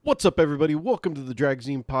What's up, everybody? Welcome to the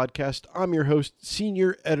Dragzine Podcast. I'm your host,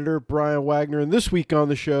 Senior Editor Brian Wagner, and this week on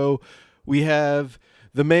the show, we have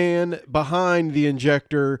the man behind the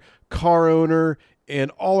injector, car owner, and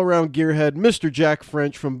all-around gearhead, Mr. Jack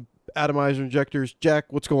French from Atomizer Injectors. Jack,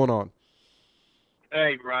 what's going on?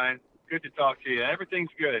 Hey, Brian. Good to talk to you. Everything's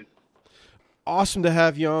good. Awesome to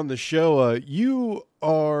have you on the show. You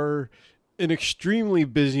are an extremely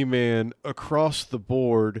busy man across the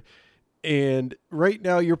board. And right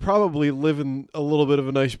now, you're probably living a little bit of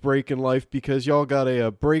a nice break in life because y'all got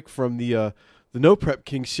a break from the No Prep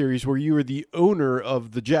King series where you were the owner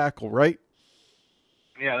of the Jackal, right?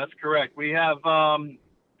 Yeah, that's correct. We have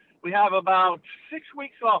about 6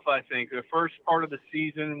 weeks off, I think. The first part of the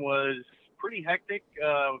season was pretty hectic,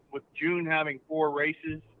 with June having 4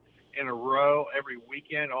 races in a row every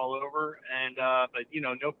weekend all over. And but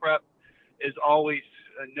No Prep is always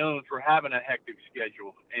known for having a hectic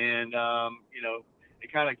schedule, and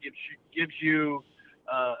it kind of gives you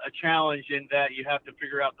a challenge in that you have to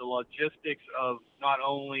figure out the logistics of not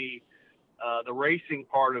only the racing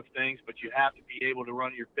part of things, but you have to be able to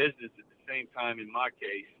run your business at the same time. In my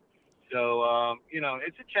case, so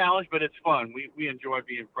it's a challenge, but it's fun. We enjoy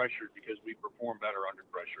being pressured because we perform better under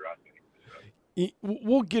pressure, I think.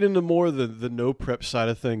 We'll get into more of the no prep side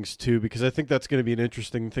of things too, because I think that's going to be an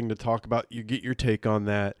interesting thing to talk about. You get your take on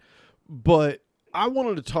that. But I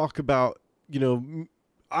wanted to talk about,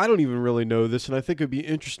 I don't even really know this, and I think it would be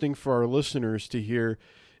interesting for our listeners to hear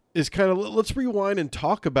is kind of let's rewind and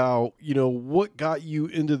talk about, what got you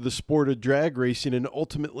into the sport of drag racing and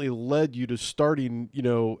ultimately led you to starting,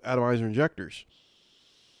 Atomizer Injectors.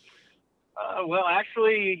 Well,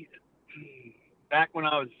 actually, back when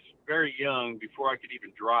I was very young, before I could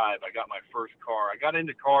even drive, I got my first car. I got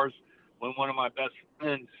into cars when one of my best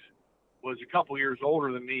friends was a couple years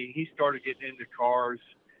older than me. He started getting into cars,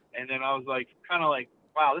 and then I was kind of like,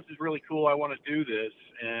 wow, this is really cool. I want to do this.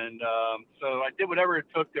 And so I did whatever it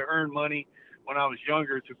took to earn money when I was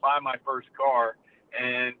younger to buy my first car.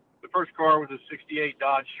 And the first car was a 68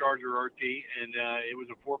 Dodge Charger RT, and it was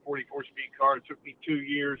a 444 speed car. It took me 2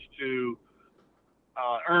 years to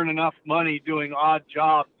earn enough money doing odd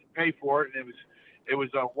jobs to pay for it, and it was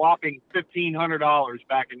a whopping $1,500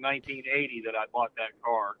 back in 1980 that I bought that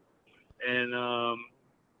car. And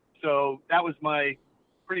so that was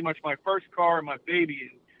pretty much my first car and my baby,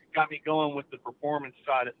 and got me going with the performance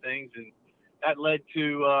side of things. And that led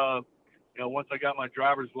to once I got my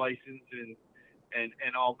driver's license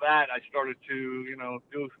and all that, I started to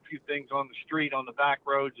do a few things on the street, on the back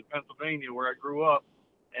roads of Pennsylvania where I grew up.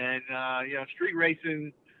 And street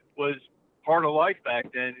racing was part of life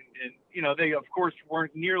back then. And they of course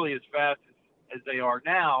weren't nearly as fast as they are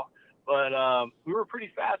now, but we were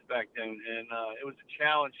pretty fast back then, and it was a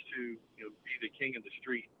challenge to be the king of the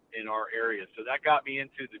street in our area. So that got me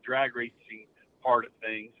into the drag racing part of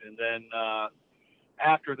things. And then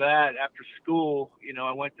after that, after school,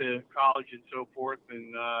 I went to college and so forth,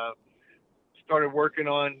 and started working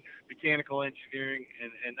on mechanical engineering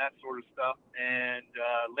and that sort of stuff, and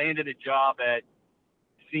landed a job at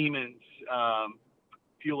Siemens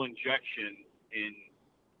Fuel Injection in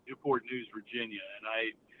Newport News, Virginia.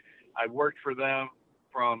 And I worked for them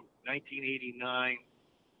from 1989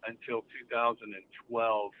 until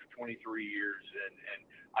 2012, 23 years. And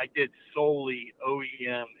I did solely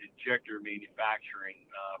OEM injector manufacturing.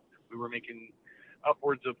 We were making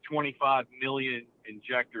upwards of 25 million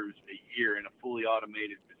injectors a year in a fully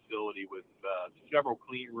automated facility with several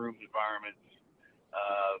clean room environments.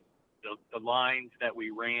 The lines that we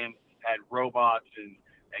ran had robots and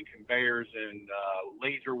conveyors and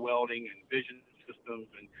laser welding and vision systems,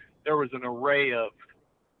 and there was an array of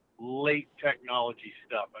late technology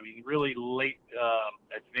stuff. I mean, really late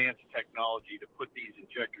advanced technology to put these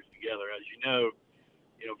injectors together. As you know,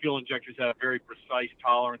 fuel injectors have very precise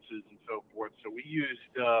tolerances and so forth. So we used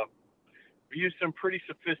some pretty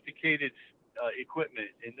sophisticated equipment.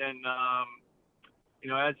 And then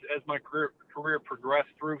as my career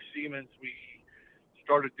progressed through Siemens, we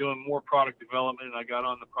started doing more product development. I got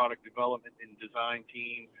on the product development and design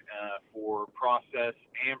team for process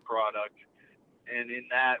and product. And in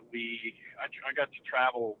that, I got to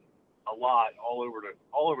travel a lot all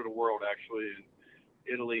over the world, actually, in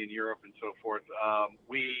Italy and Europe and so forth.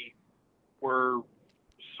 We were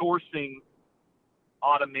sourcing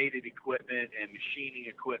automated equipment and machining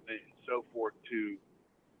equipment and so forth to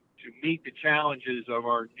meet the challenges of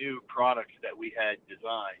our new products that we had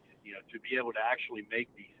designed, to be able to actually make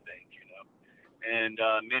these things, And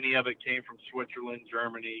many of it came from Switzerland,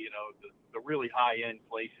 Germany, the really high-end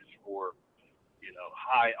places for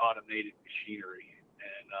high automated machinery.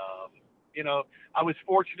 And I was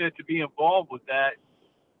fortunate to be involved with that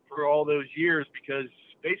for all those years, because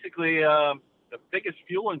basically the biggest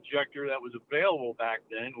fuel injector that was available back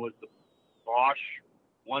then was the Bosch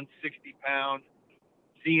 160-pound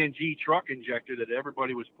CNG truck injector that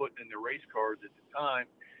everybody was putting in their race cars at the time.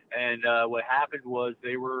 And what happened was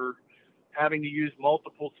they were having to use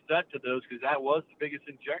multiple sets of those because that was the biggest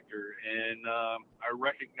injector. And I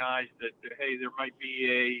recognized that, hey, there might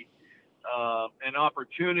be an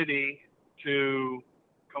opportunity to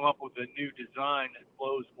come up with a new design that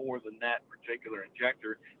flows more than that particular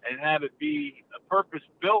injector and have it be a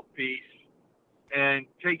purpose-built piece and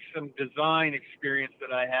take some design experience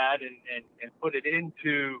that I had and put it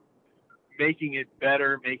into making it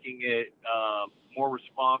better, making it more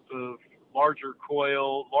responsive, larger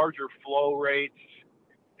coil, larger flow rates,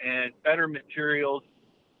 and better materials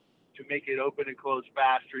to make it open and close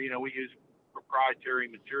faster. You know, we use proprietary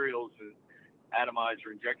materials and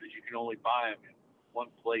atomizer injectors. You can only buy them in one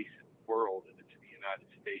place in the world, and it's in the United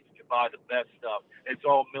States. To buy the best stuff, it's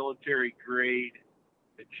all military grade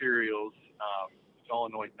materials,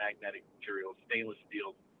 solenoid magnetic materials, stainless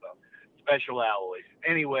steel, special alloys.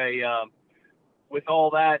 Anyway, with all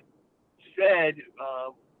that said,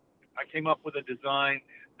 I came up with a design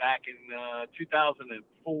back in 2004.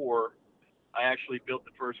 I actually built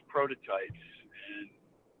the first prototypes, and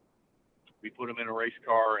we put them in a race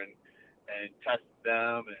car and tested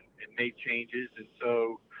them and made changes. And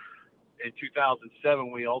so in 2007,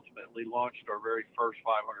 we ultimately launched our very first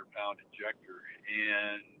 500-pound injector.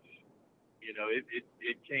 And, you know,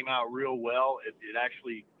 it came out real well. It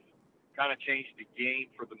actually kind of changed the game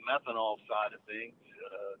for the methanol side of things.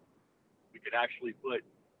 We could actually put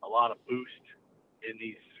a lot of boost in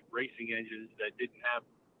these racing engines that didn't have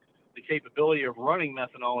the capability of running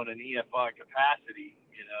methanol in an EFI capacity,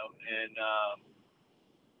 you know. And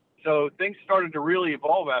so things started to really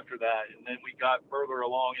evolve after that. And then we got further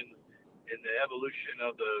along in the evolution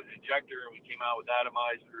of the injector, and we came out with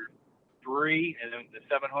Atomizer 3 and then the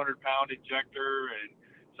 700-pound injector and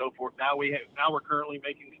so forth. Now we're currently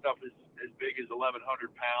making stuff as big as 1,100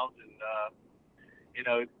 pounds, and you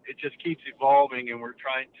know, it just keeps evolving, and we're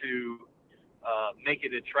trying to make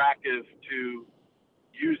it attractive to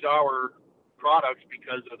use our products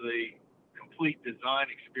because of the complete design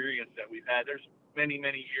experience that we've had. There's many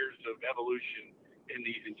years of evolution in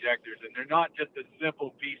these injectors, and they're not just a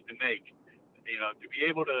simple piece to make. You know, to be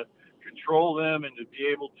able to control them and to be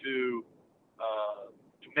able to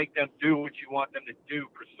make them do what you want them to do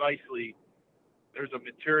precisely, there's a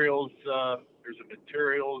materials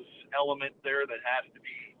element there that has to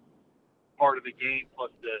be part of the game.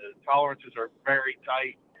 Plus the tolerances are very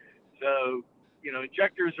tight. So, you know,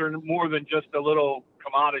 injectors are more than just a little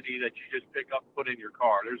commodity that you just pick up and put in your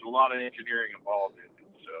car. There's a lot of engineering involved in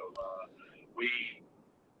it. So we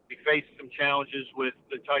faced some challenges with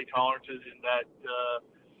the tight tolerances in that,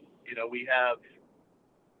 you know,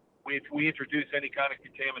 if we introduce any kind of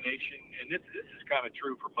contamination, and this is kind of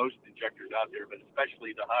true for most injectors out there, but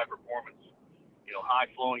especially the high performance, you know, high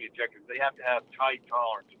flowing injectors, they have to have tight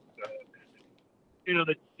tolerances. You know,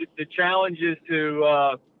 the challenge is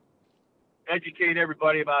to educate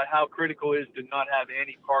everybody about how critical it is to not have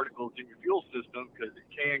any particles in your fuel system, because it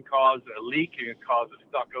can cause a leak, it can cause a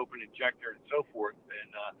stuck open injector and so forth.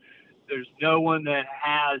 And there's no one that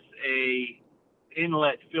has a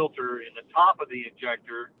inlet filter in the top of the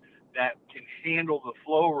injector that can handle the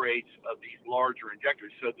flow rates of these larger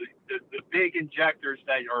injectors. So the big injectors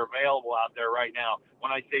that are available out there right now,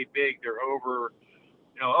 when I say big, they're over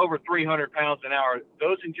 300 pounds an hour.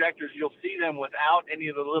 Those injectors, you'll see them without any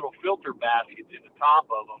of the little filter baskets in the top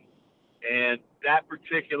of them. And that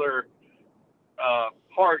particular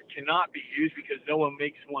part cannot be used because no one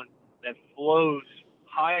makes one that flows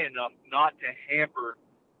high enough not to hamper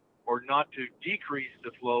or not to decrease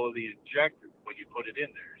the flow of the injector when you put it in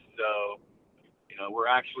there. So, you know,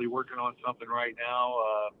 we're actually working on something right now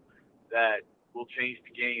that will change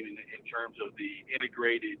the game in terms of the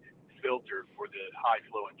integrated filter for the high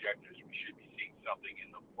flow injectors. We should be seeing something in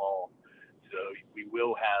the fall. So we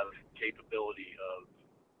will have capability of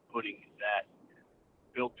putting that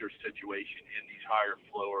filter situation in these higher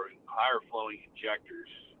flowing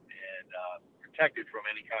injectors and protected from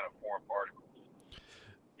any kind of foreign particles.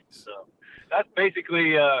 So that's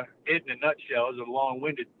basically it in a nutshell. It's a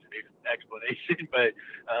long-winded explanation, but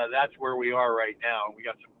that's where we are right now. We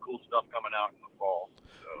got some cool stuff coming out in the fall.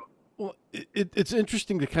 So. Well, it's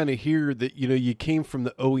interesting to kind of hear that, you know, you came from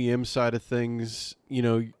the OEM side of things, you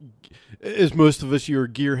know, as most of us, you're a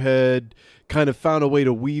gearhead, kind of found a way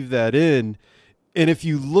to weave that in. And if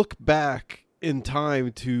you look back in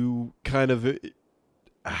time to kind of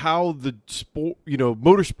how the sport, you know,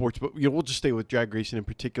 motorsports, but, you know, we'll just stay with drag racing in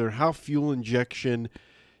particular, how fuel injection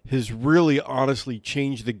has really honestly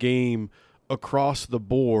changed the game across the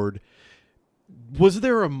board. Was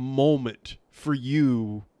there a moment for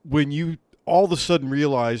you when you all of a sudden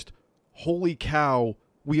realized, holy cow,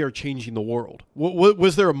 we are changing the world?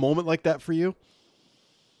 Was there a moment like that for you?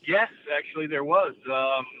 Yes, actually there was.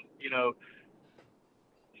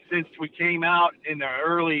 Since we came out in the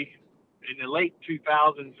late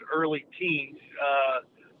 2000s, early teens,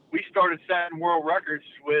 we started setting world records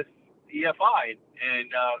with EFI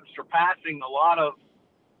and surpassing a lot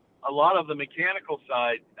of the mechanical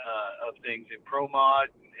side of things in Pro Mod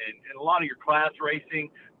and a lot of your class racing.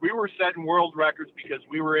 We were setting world records because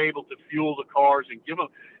we were able to fuel the cars and give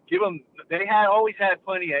them. They always had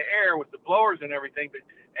plenty of air with the blowers and everything,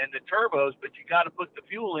 and the turbos, but you got to put the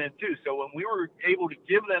fuel in too. So when we were able to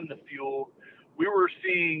give them the fuel, we were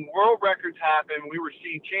seeing world records happen. We were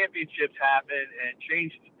seeing championships happen and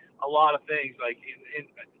changed a lot of things, like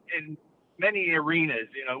in many arenas.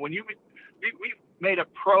 When we made a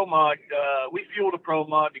Pro Mod, we fueled a Pro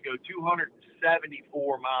Mod to go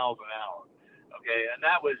 274 miles an hour. Okay, and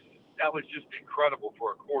that was just incredible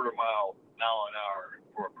for a mile an hour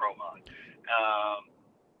for a Pro Mod.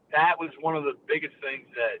 That was one of the biggest things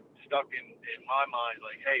that stuck in my mind.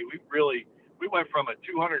 Like, hey, we went from a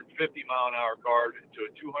 250 mile an hour car to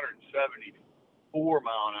a 274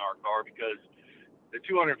 mile an hour car, because the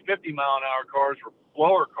 250 mile an hour cars were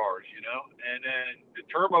blower cars, and then the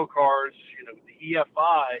turbo cars, the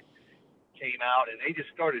EFI came out and they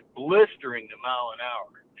just started blistering the mile an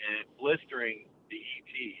hour and blistering the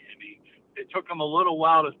ET. I mean, it took them a little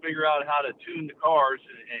while to figure out how to tune the cars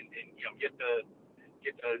and get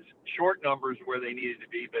those short numbers where they needed to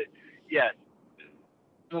be. But yes, the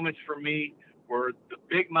moments for me were the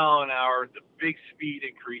big mile an hour, the big speed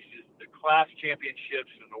increases, the class championships,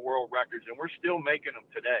 and the world records, and we're still making them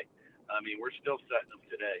today. I mean, we're still setting them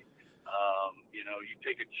today.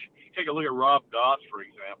 You take a look at Rob Goss, for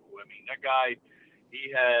example. I mean, that guy,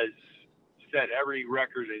 he has set every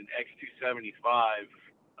record in X275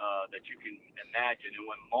 that you can imagine, and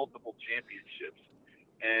won multiple championships.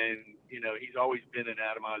 And he's always been an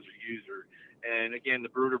atomizer user. And again, the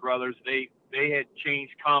Bruder brothers, they had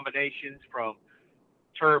changed combinations from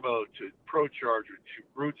turbo to ProCharger to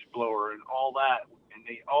Brutes blower and all that, and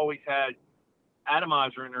they always had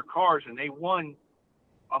atomizer in their cars, and they won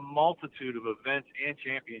a multitude of events and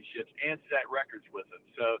championships and set records with them.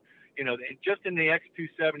 So just in the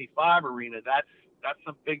X275 arena, that's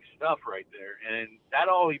some big stuff right there. And that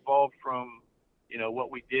all evolved from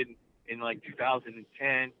what we did in like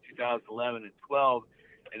 2010, 2011, and 12,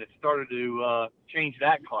 and it started to change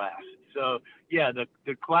that class. So yeah,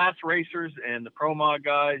 the class racers and the Pro Mod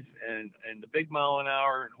guys and the big mile an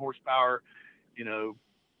hour and horsepower,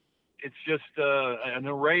 it's just an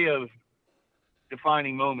array of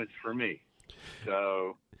defining moments for me.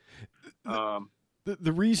 So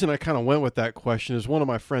the reason I kind of went with that question is one of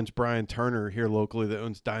my friends, Brian Turner, here locally that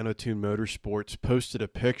owns Dynotune Motorsports, posted a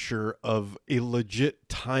picture of a legit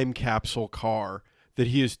time capsule car that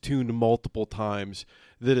he has tuned multiple times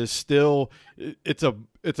that is still, it's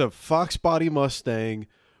a Fox body Mustang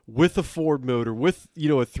with a Ford motor with,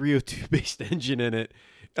 a 302 based engine in it.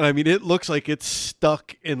 And I mean, it looks like it's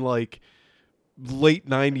stuck in like late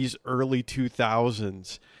 90s, early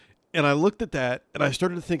 2000s. And I looked at that and I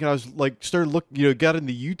started thinking, I was like, started looking, got in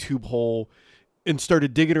the YouTube hole and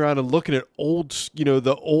started digging around and looking at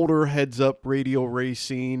the older heads up radio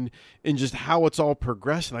racing and just how it's all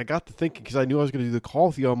progressed. And I got to thinking, because I knew I was going to do the call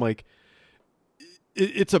with you, I'm like,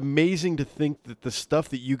 it's amazing to think that the stuff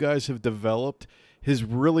that you guys have developed has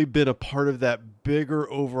really been a part of that bigger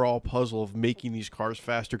overall puzzle of making these cars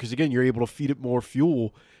faster. Because again, you're able to feed it more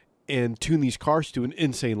fuel and tune these cars to an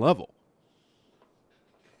insane level.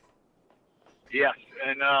 Yes,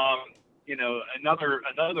 and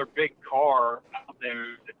another big car out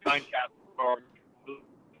there, the time capsule car,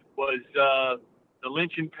 was the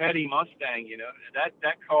Lynch and Petty Mustang.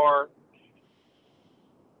 That car,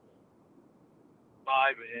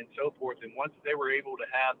 and so forth. And once they were able to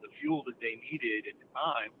have the fuel that they needed at the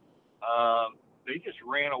time, they just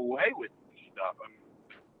ran away with stuff. I mean,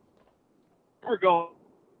 we're going,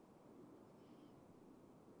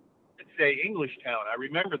 let's say Englishtown. I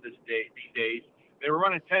remember these days. They were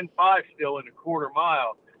running 10.5 still in a quarter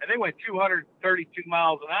mile, and they went 232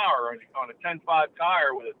 miles an hour on a 10.5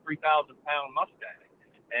 tire with a 3,000-pound Mustang.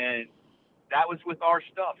 And that was with our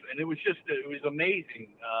stuff. And it was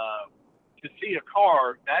amazing to see a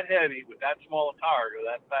car that heavy with that small a tire go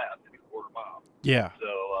that fast in a quarter mile. Yeah.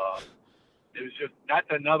 So that's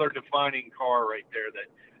another defining car right there that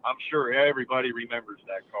I'm sure everybody remembers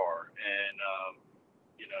that car. And,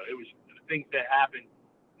 it was, the things that happened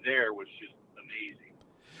there was just amazing.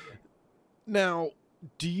 Now,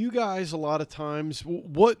 do you guys a lot of times,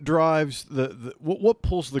 what drives what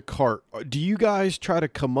pulls the cart? Do you guys try to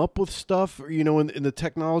come up with stuff, in the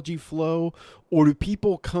technology flow, or do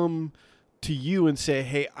people come to you and say,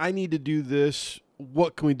 hey, I need to do this.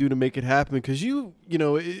 What can we do to make it happen? Because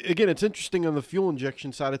again, it's interesting on the fuel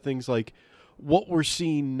injection side of things, like what we're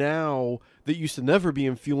seeing now that used to never be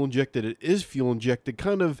in fuel injected, it is fuel injected,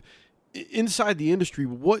 kind of inside the industry.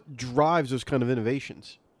 What drives those kind of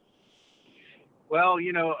innovations? Well,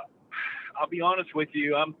 I'll be honest with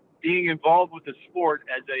you. I'm being involved with the sport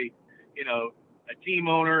as a team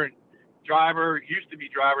owner and driver, used to be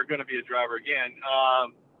driver, going to be a driver again.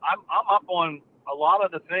 I'm up on a lot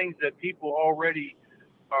of the things that people already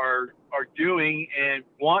are doing and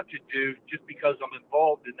want to do just because I'm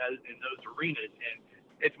involved in those arenas. And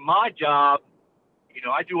it's my job.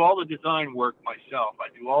 I do all the design work myself. I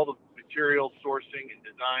do all the material sourcing and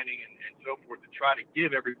designing and so forth to try to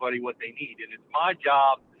give everybody what they need. And it's my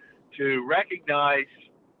job to recognize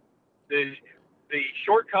the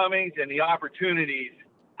shortcomings and the opportunities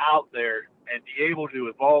out there and be able to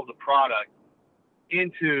evolve the product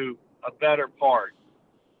into a better part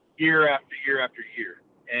year after year after year.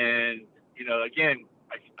 And, again,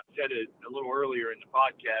 I said it a little earlier in the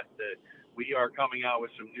podcast that we are coming out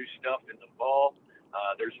with some new stuff in the fall.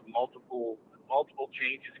 There's multiple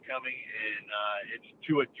changes coming, and it's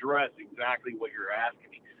to address exactly what you're asking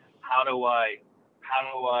me. How do I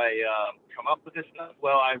come up with this stuff?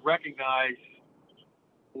 Well, I recognize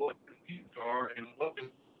what the needs are and what the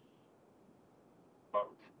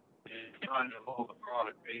and trying to evolve the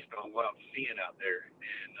product based on what I'm seeing out there,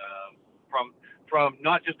 and from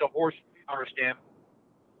not just a horsepower standpoint.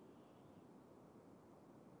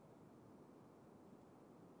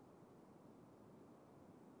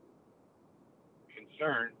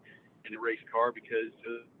 Concern in the race car because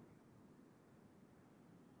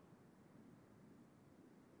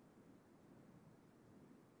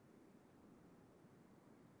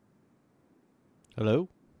Hello?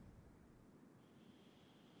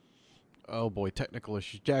 Oh boy, technical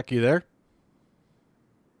issues. Jack, you there?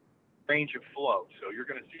 range of flow. So you're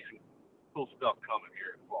going to see some cool stuff coming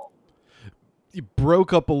here in the fall. You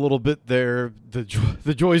broke up a little bit there. The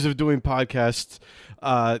joys of doing podcasts.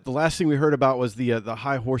 The last thing we heard about was the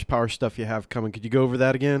high horsepower stuff you have coming. Could you go over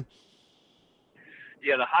that again?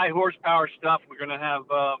 Yeah, the high horsepower stuff. We're going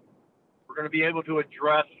to be able to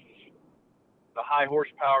address the high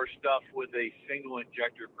horsepower stuff with a single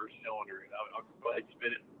injector per cylinder. I'll go ahead and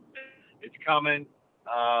spin it. It's coming.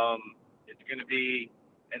 It's going to be,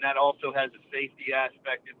 and that also has a safety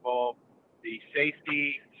aspect involved. The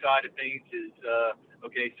safety side of things is,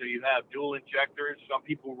 okay, so you have dual injectors. Some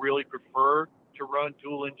people really prefer to run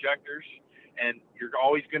dual injectors, and you're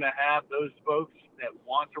always going to have those folks that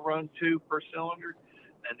want to run two per cylinder.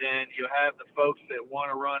 And then you have the folks that want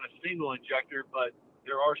to run a single injector, but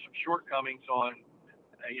there are some shortcomings on,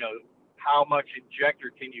 how much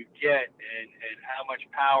injector can you get and how much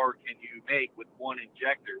power can you make with one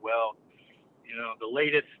injector? Well, the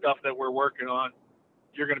latest stuff that we're working on,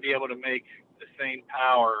 you're going to be able to make the same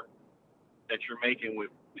power that you're making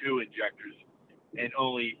with two injectors and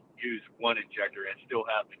only use one injector and still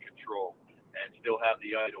have the control and still have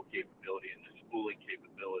the idle capability and the spooling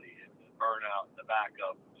capability and the burnout and the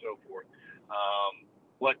backup and so forth.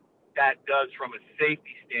 What that does from a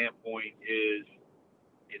safety standpoint is,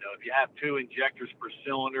 if you have two injectors per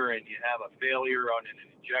cylinder and you have a failure on an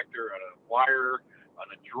injector, on a wire, on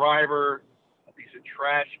a driver, a piece of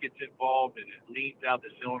trash gets involved and it leans out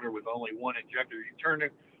the cylinder with only one injector, you turn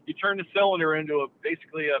the cylinder into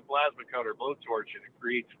basically a plasma cutter blowtorch, and it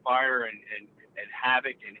creates fire and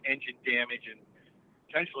havoc and engine damage and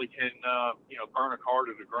potentially can burn a car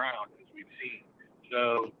to the ground, as we've seen.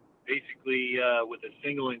 So basically, with a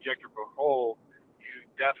single injector per hole, you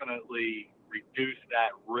definitely reduce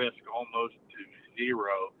that risk almost to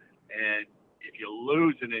zero. And if you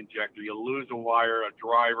lose an injector, you lose a wire, a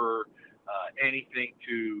driver, anything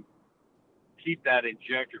to keep that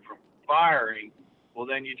injector from firing, well,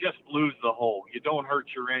 then you just lose the hole. You don't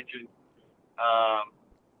hurt your engine.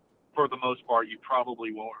 For the most part, you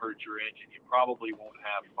probably won't hurt your engine. You probably won't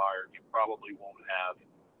have fire. You probably won't have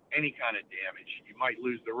any kind of damage. You might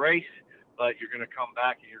lose the race, but you're going to come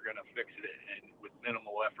back and you're going to fix it and with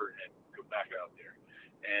minimal effort and go back out there.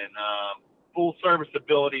 And full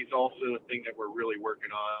serviceability is also a thing that we're really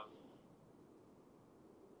working on.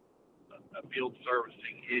 A field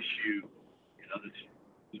servicing issue.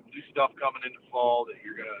 There's new stuff coming in the fall that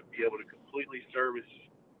you're going to be able to completely service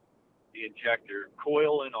the injector,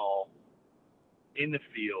 coil and all, in the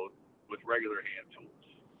field with regular hand tools.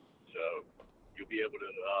 So you'll be able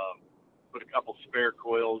to put a couple spare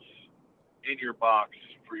coils in your box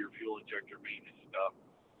for your fuel injector maintenance stuff.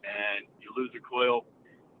 And you lose a coil,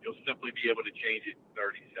 you'll simply be able to change it in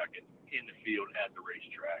 30 seconds in the field at the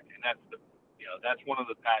racetrack. And that's one of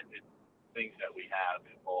the patented things that we have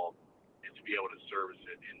involved, is to be able to service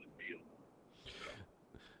it in the field.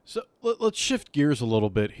 So let's shift gears a little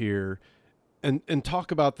bit here and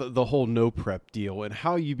talk about the whole no prep deal and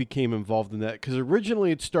how you became involved in that. Because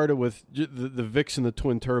originally it started with the Vixen, the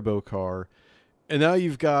twin turbo car. And now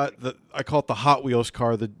you've got I call it the Hot Wheels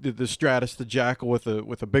car, the Stratus, the Jackal with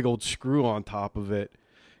a big old screw on top of it.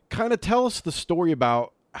 Kind of tell us the story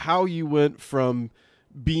about how you went from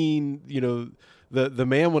being, the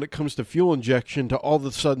man when it comes to fuel injection to all of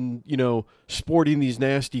a sudden, sporting these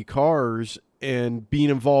nasty cars and being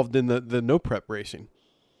involved in the no prep racing.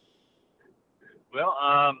 Well,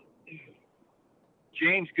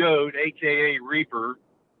 James Goad, aka Reaper,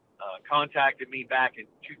 contacted me back in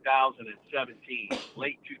 2017,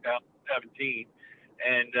 late 2017,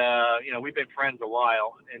 and we've been friends a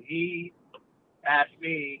while. And he asked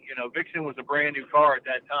me, Vixen was a brand new car at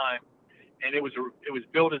that time, and it was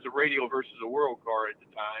built as a radio versus a world car at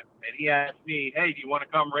the time. And he asked me, "Hey, do you want to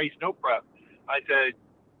come race no prep?" I said,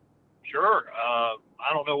 "Sure.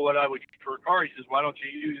 I don't know what I would use for a car." He says, "Why don't you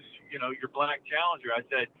use, your black Challenger?" I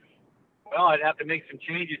said, "Well, I'd have to make some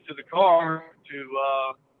changes to the car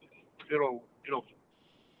to it'll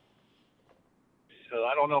so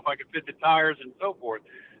I don't know if I could fit the tires and so forth."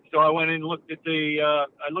 So I went and looked at the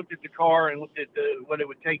car and looked at what it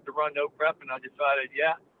would take to run no prep, and I decided,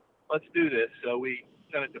 yeah, let's do this. So we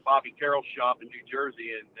sent it to Bobby Carroll's shop in New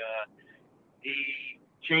Jersey, and he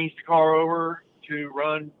changed the car over to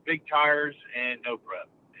run big tires and no prep.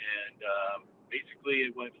 And basically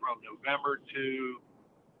it went from November to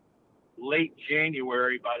late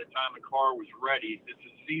January by the time the car was ready. This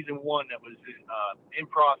is season one that was in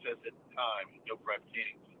process at the time, No Prep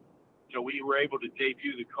Kings. So we were able to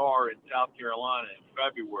debut the car in South Carolina in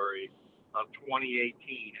February of 2018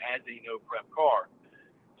 as a no prep car.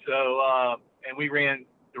 So, and we ran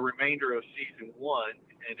the remainder of season one.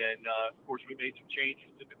 And then, of course, we made some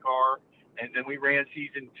changes to the car. And then we ran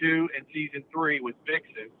season 2 and season 3 with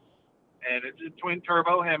Vixen. And it's a twin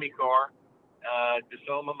turbo Hemi car,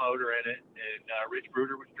 DeSoma motor in it. And Rich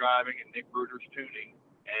Bruder was driving and Nick Bruder's tuning.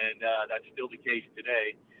 And that's still the case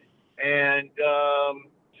today. And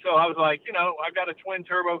so I was like, I've got a twin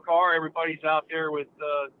turbo car. Everybody's out there with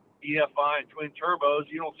EFI and twin turbos.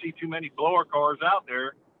 You don't see too many blower cars out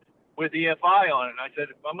there with EFI on it. And I said,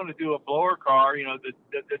 if I'm going to do a blower car,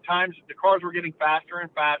 the times, the cars were getting faster and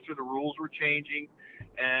faster. The rules were changing.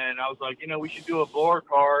 And I was like, we should do a blower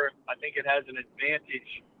car. I think it has an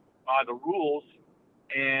advantage by the rules.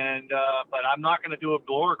 And, but I'm not going to do a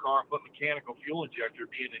blower car and put mechanical fuel injector.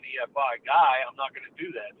 Being an EFI guy, I'm not going to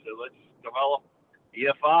do that. So let's develop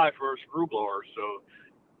EFI for a screw blower. So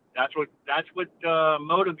that's what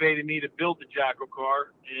motivated me to build the Jackal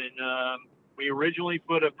car. And we originally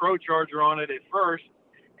put a Pro Charger on it at first,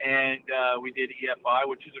 and we did EFI,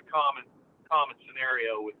 which is a common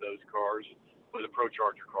scenario with those cars, with a Pro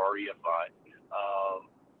Charger car, EFI.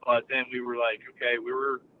 But then we were like, okay, we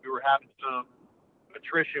were having some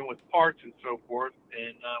attrition with parts and so forth,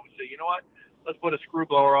 and we said, you know what? Let's put a screw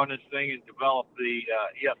blower on this thing and develop the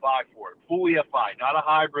EFI for it. Full EFI, not a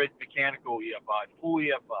hybrid mechanical EFI, full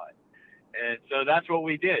EFI. And so that's what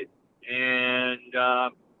we did. And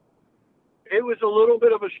it was a little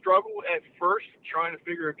bit of a struggle at first, trying to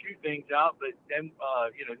figure a few things out. But then,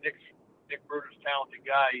 Nick Bruder's a talented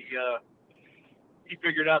guy. He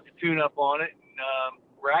figured out the tune-up on it. And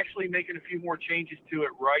we're actually making a few more changes to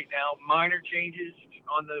it right now, minor changes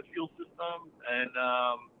on the fuel system. And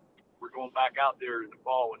we're going back out there in the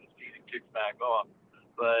fall when the season kicks back off.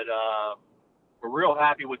 But we're real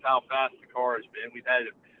happy with how fast the car has been. We've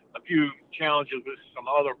had a few challenges with some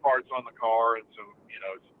other parts on the car and some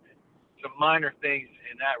minor things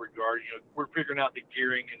in that regard. We're figuring out the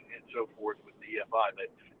gearing and so forth with the EFI. But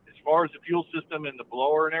as far as the fuel system and the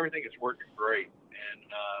blower and everything, it's working great. And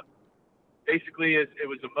basically, it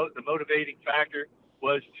was the motivating factor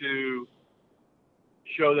was to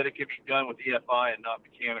show that it can be done with EFI and not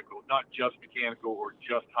mechanical, not just mechanical or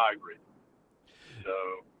just hybrid. So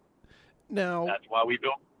now that's why we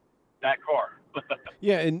built that car.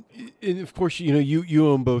 Yeah, and of course, you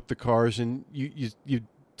own both the cars, and you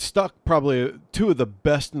stuck probably two of the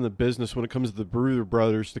best in the business when it comes to the Bruder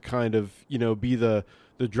brothers to kind of be the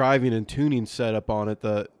driving and tuning setup on it.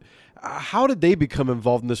 How did they become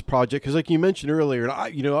involved in this project? Because like you mentioned earlier,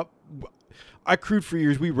 and I crewed for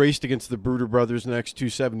years. We raced against the Bruder brothers in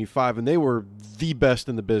X275, and they were the best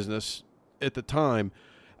in the business at the time.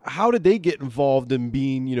 How did they get involved in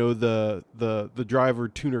being, the driver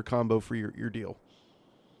tuner combo for your deal?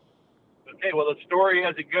 Okay, well, the story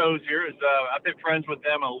as it goes here is I've been friends with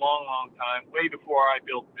them a long, long time, way before I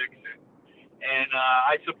built Vixen. And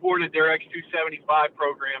I supported their X275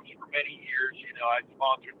 programs for many years. I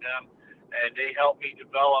sponsored them, and they helped me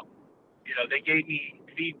develop. They gave me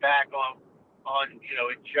feedback on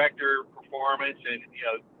injector performance, and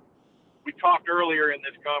we talked earlier in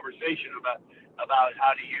this conversation about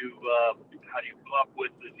how do you come up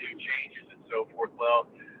with the new changes and so forth. Well,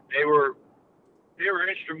 they were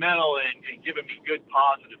instrumental in giving me good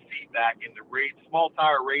positive feedback in the small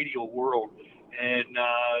tire radial world, and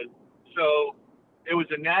so it was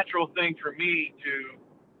a natural thing for me to,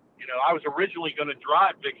 I was originally going to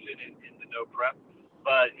drive Vixen in the no prep,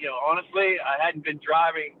 but honestly, I hadn't been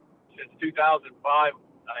driving since 2005. I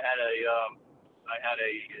had an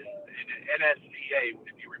NSCA,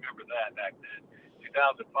 if you remember that back then.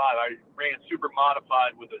 2005, I ran super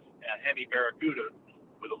modified with a Hemi Barracuda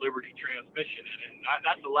with a Liberty transmission in it. And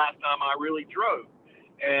that's the last time I really drove.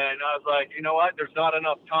 And I was like, you know what? There's not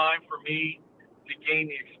enough time for me to gain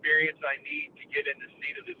the experience I need to get in the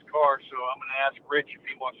seat of this car. So I'm going to ask Rich if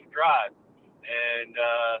he wants to drive. And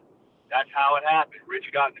that's how it happened. Rich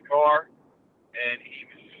got in the car, and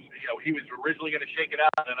he was originally going to shake it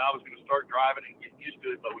out, and I was going to start driving and get used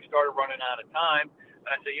to it. But we started running out of time. And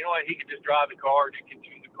I said, you know what? He could just drive the car, and he can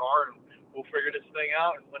tune the car, and we'll figure this thing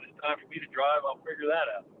out. And when it's time for me to drive, I'll figure that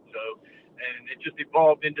out. So, and it just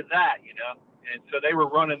evolved into that, And so they were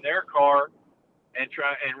running their car and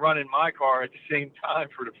running my car at the same time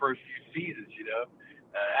for the first few seasons,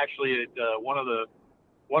 Actually, at one of the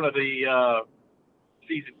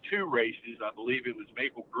season 2 races, I believe it was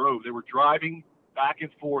Maple Grove, they were driving back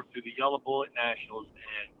and forth to the Yellow Bullet Nationals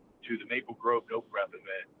and to the Maple Grove No Prep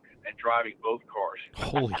event, and driving both cars.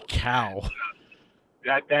 Holy cow!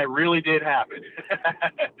 That really did happen.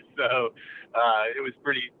 So it was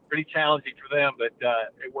pretty challenging for them, but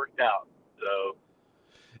it worked out. So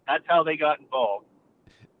that's how they got involved.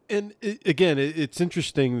 And it's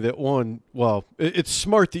interesting that it's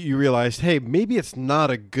smart that you realized, hey, maybe it's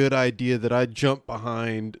not a good idea that I jump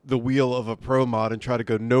behind the wheel of a pro mod and try to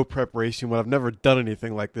go no prep racing when I've never done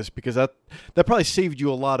anything like this, because that probably saved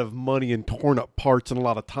you a lot of money and torn up parts and a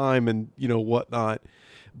lot of time and whatnot.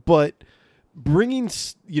 But bringing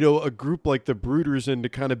a group like the Brooders in to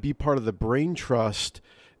kind of be part of the brain trust,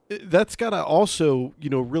 that's got to also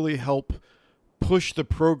really help push the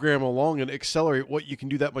program along and accelerate what you can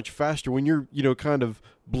do that much faster when you're kind of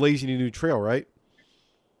blazing a new trail, right?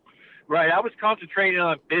 Right. I was concentrating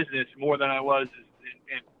on business more than I was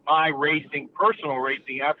in my personal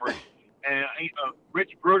racing efforts. And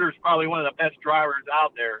Rich Bruder is probably one of the best drivers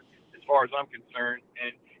out there as far as I'm concerned.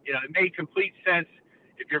 And it made complete sense.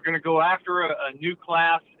 If you're going to go after a new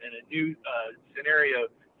class and a new scenario,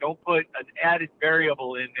 don't put an added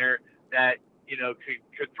variable in there that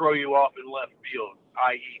could throw you off in left field,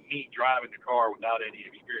 i.e. me driving the car without any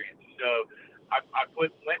experience. So I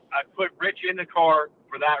put Rich in the car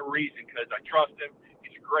for that reason, because I trust him.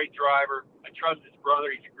 He's a great driver. I trust his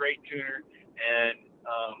brother. He's a great tuner. And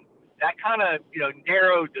that kind of,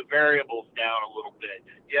 narrowed the variables down a little bit.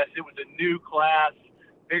 Yes, it was a new class,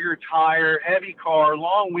 bigger tire, heavy car,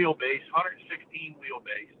 long wheelbase, 116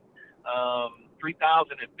 wheelbase,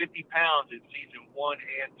 3,050 pounds in season 1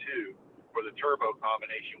 and 2. For the turbo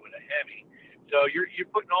combination with a Hemi. So you're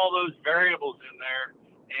putting all those variables in there,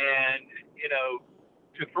 and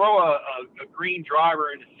to throw a green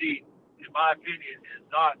driver in the seat, in my opinion, is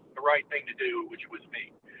not the right thing to do, which was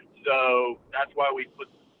me. So that's why we put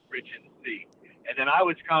Rich in the seat. And then I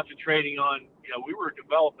was concentrating on, we were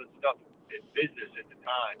developing stuff in business at the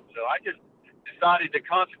time. So I just decided to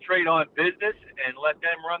concentrate on business and let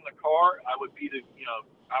them run the car. I would be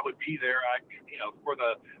there, for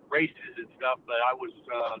the races and stuff, but I was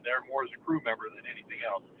there more as a crew member than anything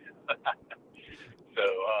else.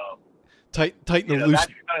 So tighten the loose.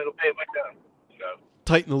 That's kind of the way it went down. So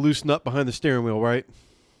tighten the loose nut behind the steering wheel, right?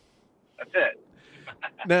 That's it.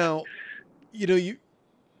 Now, you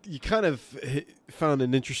kind of found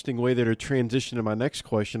an interesting way there to transition to my next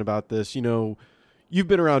question about this. You've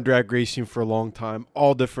been around drag racing for a long time,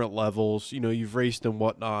 all different levels. You've raced and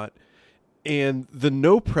whatnot. And the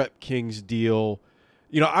No Prep Kings deal,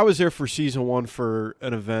 I was there for season 1 for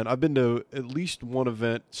an event. I've been to at least one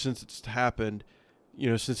event since it's happened,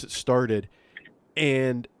 since it started.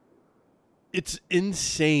 And it's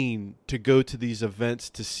insane to go to these events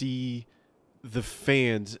to see the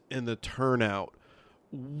fans and the turnout.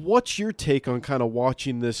 What's your take on kind of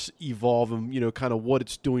watching this evolve and, kind of what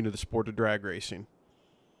it's doing to the sport of drag racing?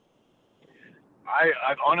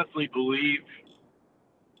 I honestly believe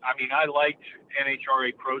I mean, I liked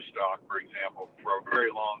NHRA Pro Stock, for example, for a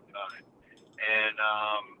very long time, and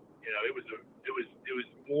it was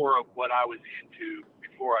more of what I was into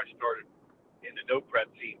before I started in the no prep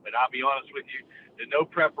scene. But I'll be honest with you, the no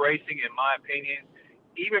prep racing, in my opinion,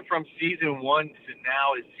 even from season 1 to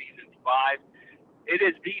now is season 5, it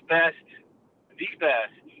is the best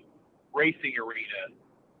racing arena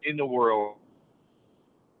in the world.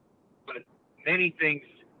 But many things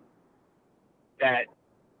that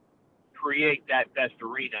create that best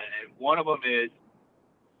arena, and one of them is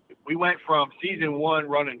we went from season 1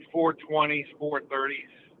 running 420s,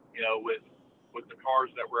 430s, with the cars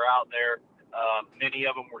that were out there. Many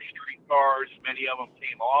of them were street cars. Many of them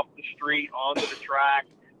came off the street onto the track.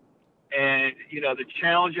 And, the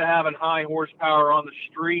challenge of having high horsepower on the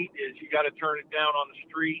street is you got to turn it down on the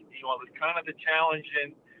street. The kind of the challenge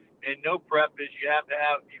in no prep is you have to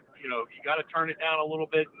have, you got to turn it down a little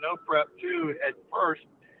bit in no prep too at first,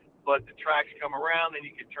 but the tracks come around and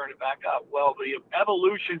you can turn it back up. Well, the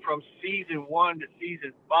evolution from season 1 to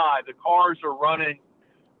season 5, the cars are running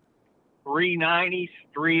 390s,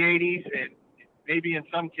 380s, and maybe in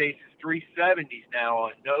some cases 370s now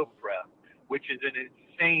on no prep, which is an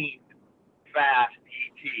insane fast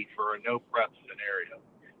ET for a no prep scenario.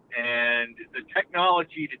 And the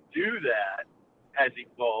technology to do that has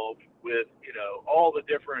evolved with, all the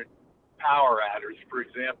different power adders. For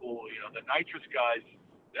example, the nitrous guys,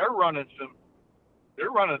 they're running some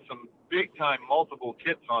big time multiple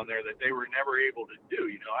kits on there that they were never able to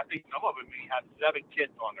do. I think some of them have 7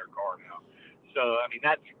 kits on their car now. So I mean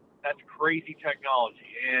that's crazy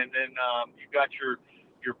technology. And then you've got your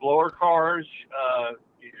blower cars,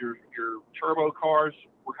 your turbo cars.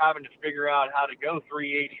 We're having to figure out how to go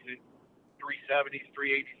 380s and 370s,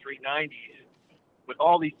 380s, 390s with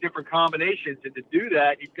all these different combinations. And to do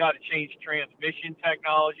that, you've got to change transmission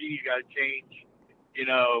technology. You got to change,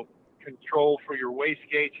 control for your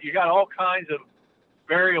wastegates. You got all kinds of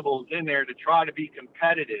variables in there to try to be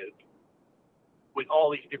competitive with all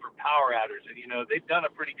these different power adders. And, they've done a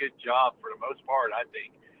pretty good job for the most part, I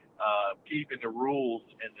think, keeping the rules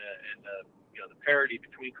and the parity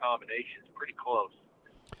between combinations pretty close.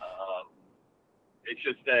 It's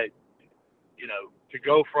just that, to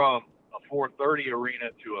go from a 430 arena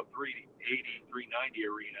to a 380, 390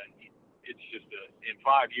 arena, it's just in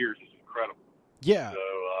 5 years, it's incredible. Yeah. So,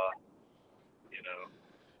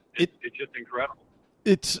 it's just incredible.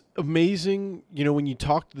 It's amazing, when you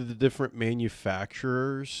talk to the different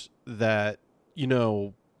manufacturers that,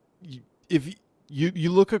 if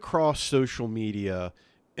you look across social media,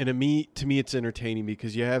 and to me it's entertaining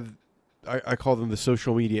because you have, I call them the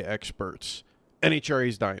social media experts. NHRA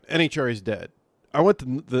is dying. NHRA is dead. I went to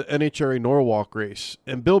the NHRA Norwalk race,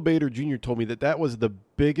 and Bill Bader Jr. told me that was the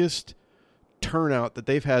biggest turnout that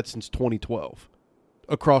they've had since 2012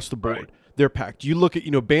 across the board. Right. They're packed. You look at,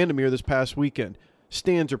 Bandamere this past weekend,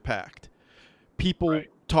 stands are packed. People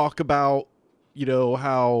talk about,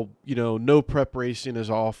 how, no prep racing is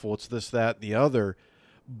awful. It's this, that, and the other.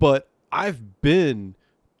 But I've been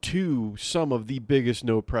to some of the biggest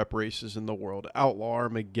no prep races in the world. Outlaw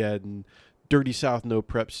Armageddon, Dirty South No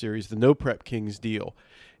Prep Series, the No Prep Kings deal.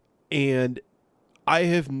 And I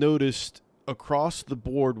have noticed across the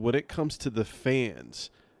board when it comes to the fans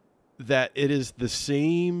that it is the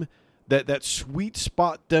same, that sweet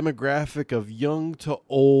spot demographic of young to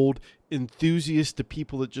old, enthusiasts to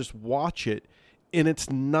people that just watch it, and it's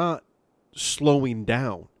not slowing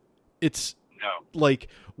down. It's like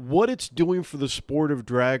what it's doing for the sport of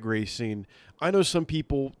drag racing. I know some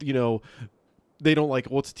people, they don't like,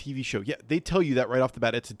 well, it's a TV show. Yeah, they tell you that right off the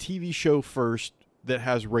bat. It's a TV show first that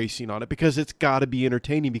has racing on it because it's got to be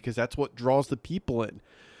entertaining because that's what draws the people in.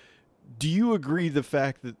 Do you agree the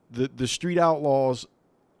fact that the Street Outlaws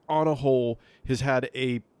on a whole has had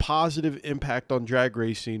a positive impact on drag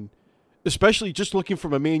racing, especially just looking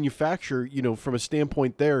from a manufacturer, from a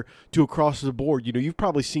standpoint there to across the board? You've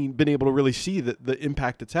probably been able to really see the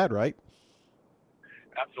impact it's had, right?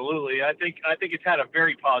 Absolutely. I think it's had a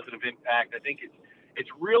very positive impact. I think it's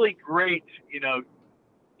really great,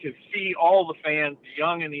 to see all the fans, the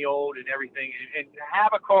young and the old and everything, and to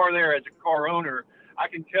have a car there as a car owner. I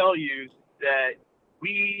can tell you that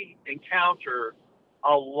we encounter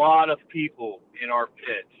a lot of people in our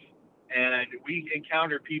pits, and we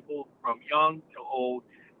encounter people from young to old,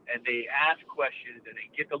 and they ask questions and they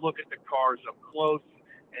get to look at the cars up close,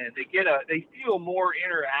 and they feel more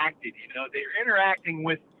interacted. They're interacting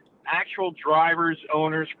with actual drivers,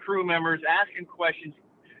 owners, crew members, asking questions.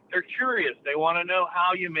 They're curious. They want to know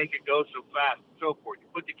how you make it go so fast and so forth. You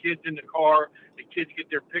put the kids in the car. The kids get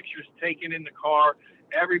their pictures taken in the car.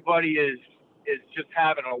 Everybody is is just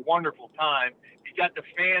having a wonderful time. You got the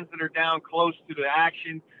fans that are down close to the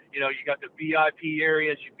action. You know, you got the VIP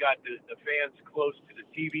areas, you've got the fans close to the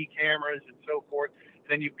TV cameras and so forth.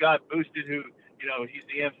 Then you've got Boosted, who, you know, he's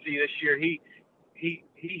the MC this year.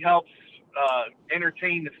 He helps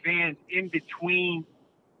entertain the fans in between,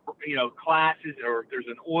 you know, classes, or if there's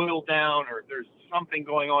an oil down, or if there's something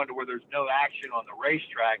going on to where there's no action on the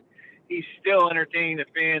racetrack. He's still entertaining the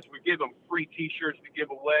fans. We give them free T-shirts to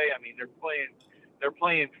give away. I mean, they're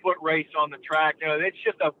playing foot race on the track. You know, it's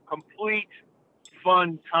just a complete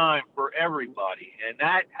fun time for everybody, and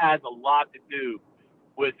that has a lot to do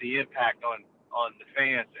with the impact on the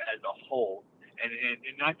fans as a whole. And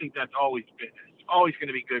I think that's always going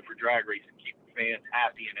to be good for drag racing, keep the fans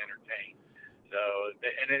happy and entertained. So,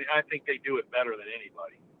 and I think they do it better than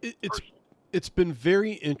anybody. It's been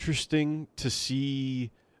very interesting to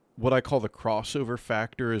see what I call the crossover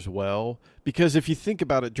factor as well, because if you think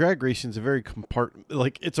about it, drag racing is a very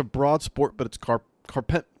it's a broad sport, but it's I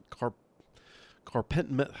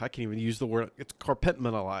can't even use the word. It's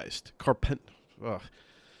compartmentalized.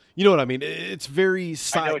 You know what I mean? It's very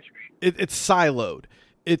I know what you mean. It's siloed.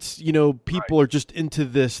 It's, you know, people Right. are just into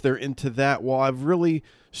this, they're into that. Well, I've really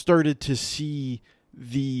started to see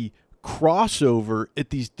the crossover at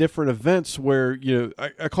these different events where, you know,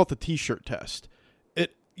 I call it the T-shirt test.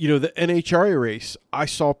 You know, the NHRA race, I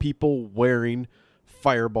saw people wearing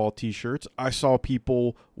Fireball T-shirts. I saw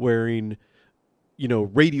people wearing, you know,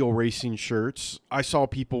 radial racing shirts. I saw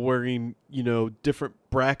people wearing, you know, different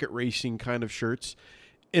bracket racing kind of shirts.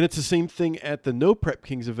 And it's the same thing at the No Prep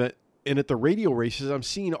Kings event and at the radial races. I'm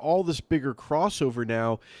seeing all this bigger crossover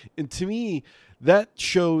now. And to me, that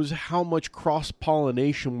shows how much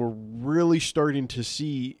cross-pollination we're really starting to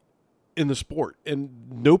see in the sport. And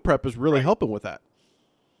No Prep is really helping with that.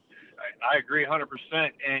 I agree 100%.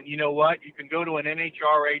 And you know what? You can go to an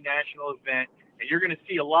NHRA national event, and you're going to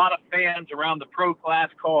see a lot of fans around the pro class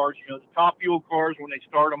cars, you know, the top fuel cars when they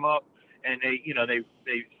start them up, and they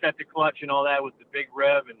set the clutch and all that with the big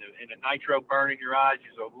rev and the nitro burning your eyes.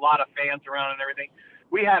 There's a lot of fans around and everything.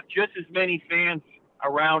 We have just as many fans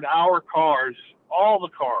around our cars, all the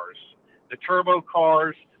cars, the turbo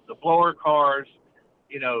cars, the blower cars.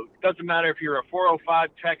 You know, it doesn't matter if you're a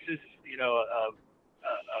 405 Texas, you know,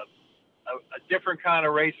 a different kind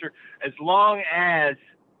of racer, as long as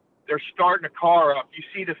they're starting a car up, you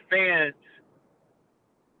see the fans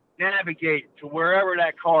navigate to wherever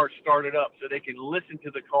that car started up so they can listen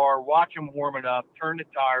to the car, watch them warm it up, turn the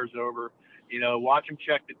tires over, you know, watch them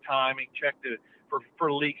check the timing, check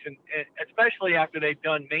for leaks, and especially after they've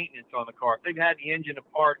done maintenance on the car. If they've had the engine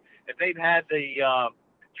apart, if they've had the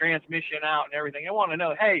transmission out and everything, they want to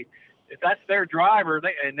know, hey, if that's their driver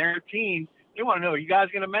and their team, they want to know, are you guys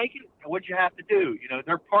going to make it? What'd you have to do? You know,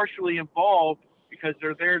 they're partially involved because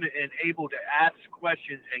they're there and able to ask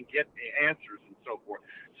questions and get the answers and so forth.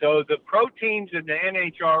 So the pro teams in the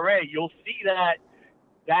NHRA, you'll see that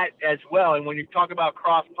as well. And when you talk about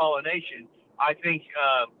cross-pollination, I think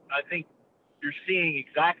you're seeing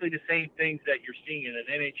exactly the same things that you're seeing in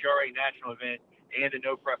an NHRA national event and a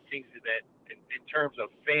No Prep Kings event in terms of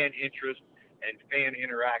fan interest and fan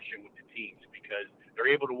interaction with the teams, because they're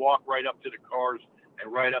able to walk right up to the cars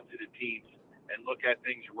and right up to the teams and look at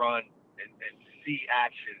things run and see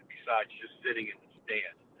action besides just sitting in the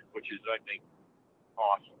stand, which is, I think,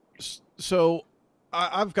 awesome. So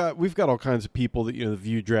we've got all kinds of people that, you know,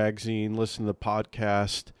 view Dragzine, listen to the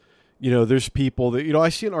podcast. You know, there's people that, you know, I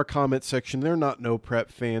see in our comment section, they're not No Prep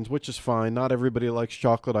fans, which is fine. Not everybody likes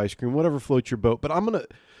chocolate ice cream, whatever floats your boat. But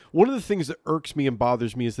one of the things that irks me and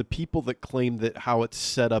bothers me is the people that claim that how it's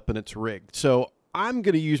set up and it's rigged. So I'm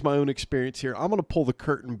going to use my own experience here. I'm going to pull the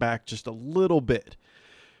curtain back just a little bit.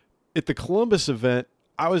 At the Columbus event,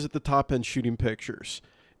 I was at the top end shooting pictures.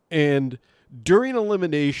 And during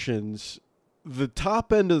eliminations, the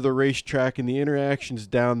top end of the racetrack and the interactions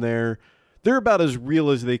down there, they're about as real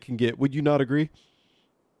as they can get. Would you not agree?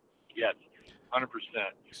 Yes, 100%.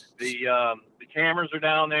 The cameras are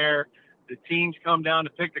down there. The teams come down to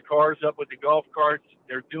pick the cars up with the golf carts.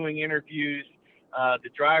 They're doing interviews. The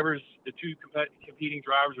drivers, the two competing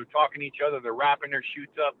drivers are talking to each other. They're wrapping their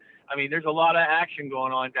chutes up. I mean, there's a lot of action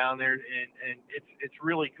going on down there, and it's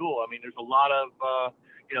really cool. I mean, there's a lot of,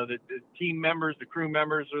 you know, the team members, the crew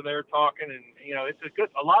members are there talking, and, you know, it's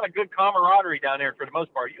a lot of good camaraderie down there for the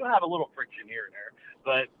most part. You'll have a little friction here and there,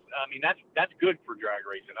 but, I mean, that's good for drag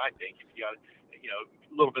racing, I think, if you got, you know,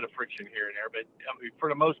 a little bit of friction here and there. But, I mean, for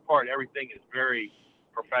the most part, everything is very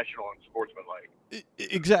professional and sportsmanlike.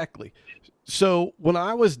 Exactly. So when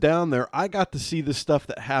I was down there, I got to see the stuff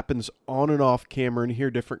that happens on and off camera and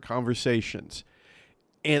hear different conversations.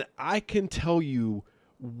 And I can tell you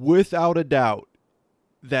without a doubt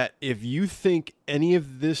that if you think any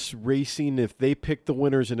of this racing, if they pick the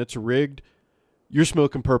winners and it's rigged, you're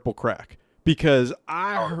smoking purple crack. Because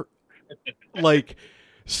I heard, like,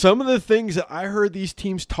 some of the things that I heard these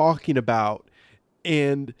teams talking about,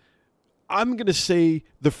 and I'm going to say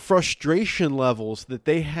the frustration levels that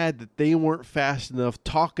they had that they weren't fast enough,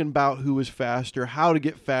 talking about who was faster, how to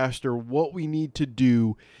get faster, what we need to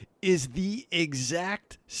do, is the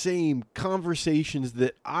exact same conversations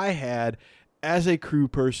that I had as a crew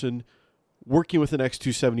person working with an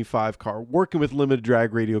X275 car, working with limited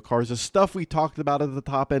drag radio cars, the stuff we talked about at the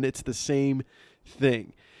top end. It's the same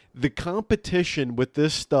thing. The competition with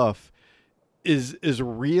this stuff is as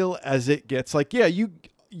real as it gets. Like, yeah,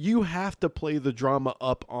 you have to play the drama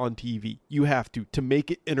up on TV. You have to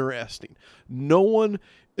make it interesting. No one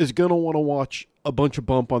is going to want to watch a bunch of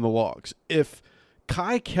bump on the logs. If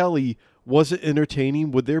Kai Kelly wasn't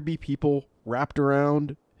entertaining, would there be people wrapped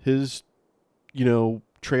around his,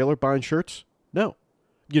 trailer buying shirts? No.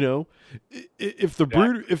 If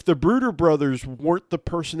the Bruder brothers weren't the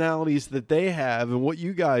personalities that they have and what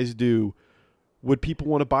you guys do, would people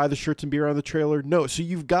want to buy the shirts and be around the trailer? No. So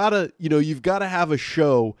you've got to have a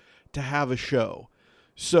show to have a show.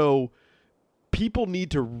 So people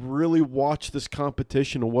need to really watch this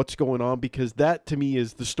competition and what's going on, because that to me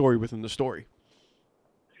is the story within the story.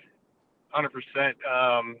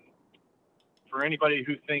 100%. For anybody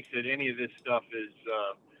who thinks that any of this stuff is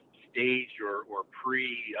staged or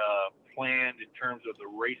pre-planned in terms of the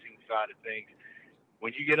racing side of things,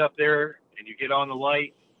 when you get up there and you get on the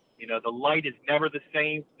light, the light is never the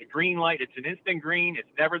same. The green light, it's an instant green. It's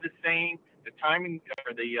never the same. The timing,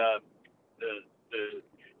 or the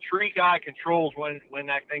tree guy controls when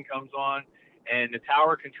that thing comes on, and the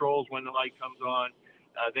tower controls when the light comes on.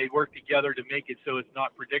 They work together to make it so it's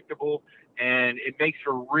not predictable, and it makes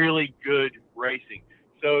for really good racing.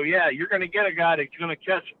 So, yeah, you're going to get a guy that's going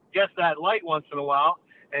to guess that light once in a while,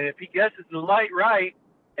 and if he guesses the light right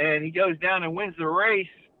and he goes down and wins the race,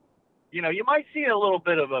 you might see a little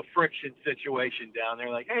bit of a friction situation down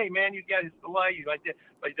there. Like, hey, man, you guys the light, you like that.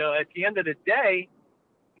 But at the end of the day,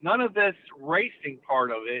 none of this racing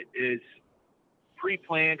part of it is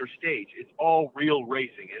pre-planned or staged. It's all real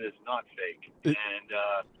racing. It is not fake. And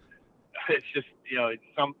it's just,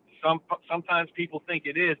 sometimes people think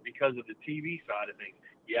it is because of the TV side of things.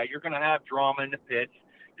 Yeah, you're going to have drama in the pits.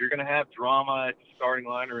 You're going to have drama at the starting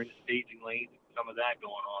line or in the staging lanes, some of that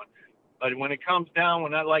going on. But when it comes down,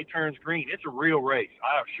 when that light turns green, it's a real race.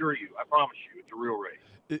 I assure you. I promise you, it's a real race.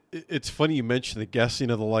 It's funny you mentioned the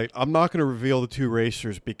guessing of the light. I'm not going to reveal the two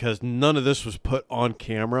racers because none of this was put on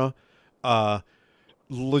camera.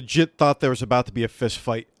 Legit thought there was about to be a fist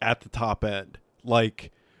fight at the top end.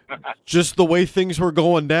 Like, just the way things were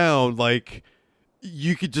going down, like,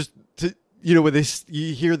 you could just, when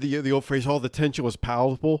you hear the old phrase, the tension was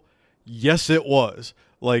palpable. Yes, it was.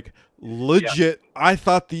 Like, legit, yeah. I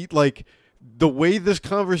thought the way this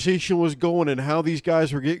conversation was going and how these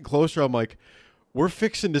guys were getting closer, I'm like, we're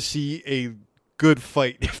fixing to see a good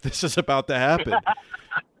fight if this is about to happen.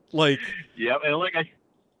 Like, yeah, and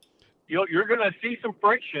you're going to see some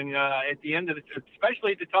friction at the end of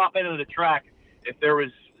especially at the top end of the track. If there was,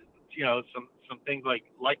 some things like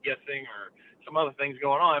light guessing or some other things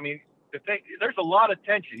going on. I mean, there's a lot of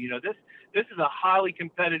tension. This is a highly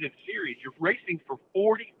competitive series. You're racing for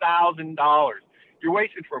 $40,000. You're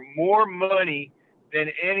racing for more money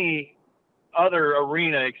than any other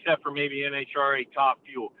arena except for maybe NHRA Top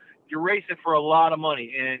Fuel. You're racing for a lot of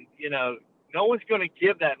money, and no one's going to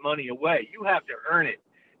give that money away. You have to earn it,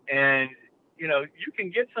 and you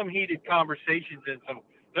can get some heated conversations and some.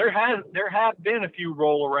 There have been a few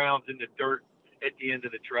roll arounds in the dirt at the end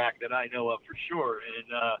of the track that I know of for sure, and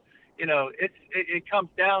it comes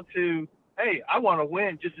down to, hey, I want to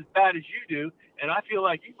win just as bad as you do, and I feel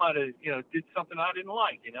like you might have, did something I didn't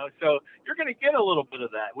like, So you're going to get a little bit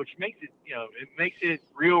of that, which makes it, it makes it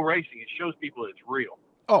real racing. It shows people it's real.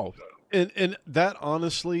 Oh, so. And that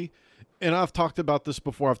honestly, and I've talked about this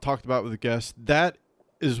before, I've talked about it with guests, that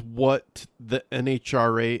is what the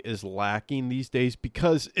NHRA is lacking these days,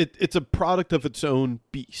 because it's a product of its own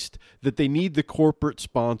beast, that they need the corporate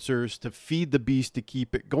sponsors to feed the beast to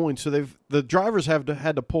keep it going. So the drivers had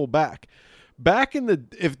to pull back.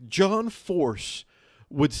 If John Force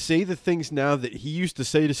would say the things now that he used to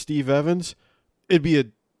say to Steve Evans, there'd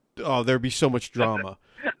be so much drama.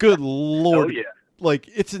 Good Lord. Oh, yeah. Like,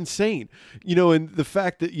 it's insane. And the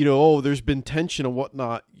fact that, there's been tension and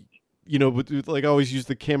whatnot, like I always use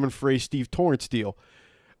the Cameron Frey, Steve Torrance deal.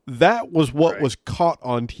 That was what was caught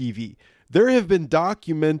on TV. There have been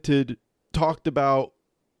talked about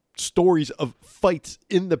stories of fights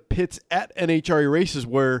in the pits at NHRA races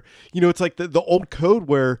where, it's like the old code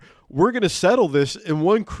where we're going to settle this, and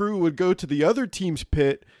one crew would go to the other team's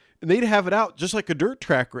pit and they'd have it out just like a dirt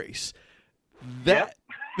track race. That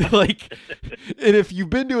like, and if you've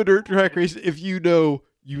been to a dirt track race, if you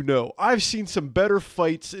know, I've seen some better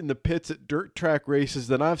fights in the pits at dirt track races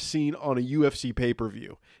than I've seen on a UFC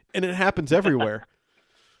pay-per-view, and it happens everywhere.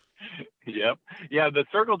 Yep. Yeah, the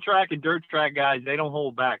circle track and dirt track guys, they don't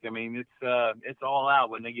hold back. I mean, it's all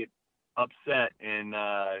out when they get upset, and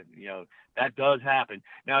that does happen.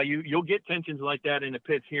 Now you'll get tensions like that in the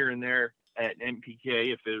pits here and there at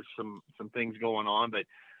MPK if there's some things going on, but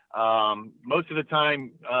most of the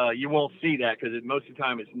time you won't see that because most of the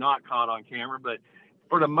time it's not caught on camera. But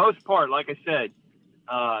for the most part, like I said,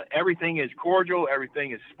 everything is cordial,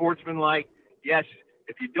 everything is sportsmanlike. Yes,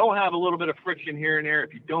 if you don't have a little bit of friction here and there,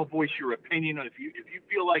 if you don't voice your opinion, if you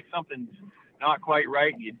feel like something's not quite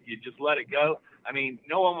right, you just let it go. I mean,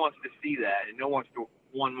 no one wants to see that, and no one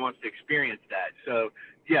wants to experience that. So,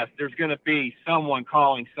 yes, there's going to be someone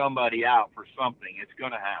calling somebody out for something. It's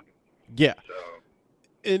going to happen. Yeah. So.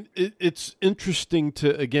 And it's interesting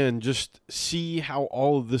to, again, just see how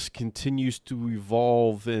all of this continues to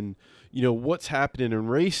evolve and, what's happening in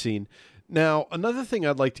racing. Now, another thing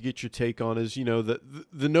I'd like to get your take on is, the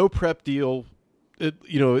no prep deal.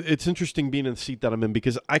 It's interesting being in the seat that I'm in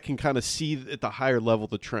because I can kind of see at the higher level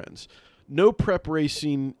the trends. No prep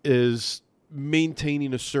racing is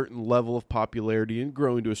maintaining a certain level of popularity and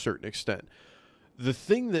growing to a certain extent. The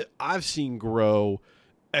thing that I've seen grow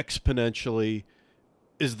exponentially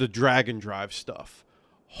is the drag and drive stuff.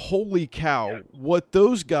 Holy cow, what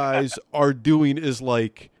those guys are doing is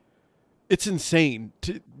like, it's insane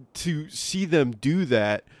to see them do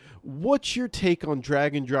that. What's your take on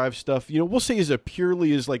drag and drive stuff? We'll say as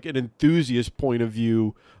like an enthusiast point of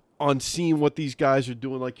view on seeing what these guys are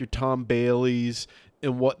doing, like your Tom Baileys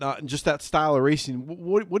and whatnot, and just that style of racing.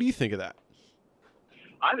 What do you think of that?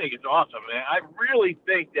 I think it's awesome, man. I really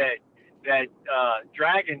think that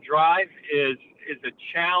drag and drive is a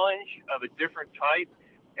challenge of a different type,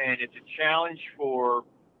 and it's a challenge for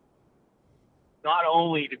not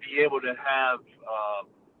only to be able to have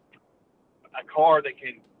a car that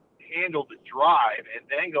can handle the drive and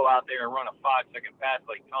then go out there and run a 5-second pass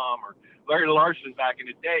like Tom or Larry Larson back in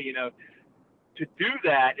the day. To do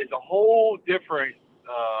that is a whole different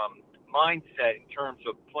mindset in terms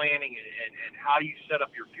of planning and how you set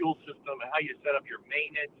up your fuel system and how you set up your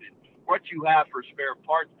maintenance and what you have for spare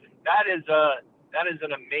parts. That is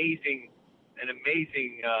an amazing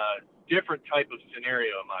different type of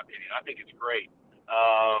scenario, in my opinion. I think it's great.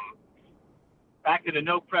 Back to the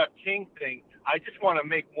No Prep King thing, I just want to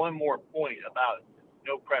make one more point about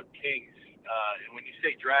No Prep Kings. And when you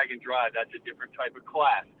say drag and drive, that's a different type of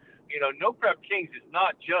class. No Prep Kings is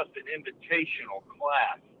not just an invitational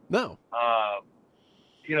class. No. I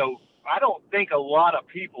don't think a lot of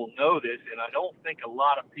people know this, and I don't think a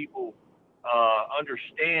lot of people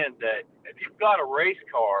understand that if you've got a race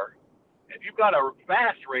car, if you've got a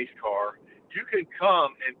fast race car, you can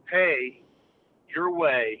come and pay your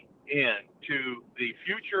way into the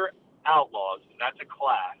future Outlaws. That's a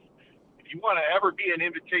class. If you want to ever be an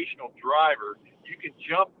invitational driver, you can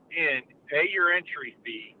jump in, pay your entry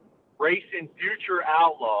fee, race in future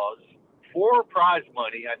Outlaws for prize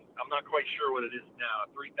money. I'm not quite sure what it is now,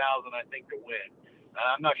 $3,000 I think to win.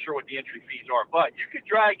 I'm not sure what the entry fees are, but you could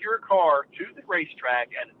drag your car to the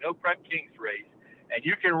racetrack at a No Prep Kings race, and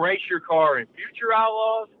you can race your car in future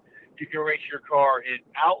Outlaws. You can race your car in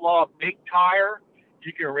Outlaw Big Tire.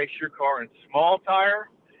 You can race your car in Small Tire.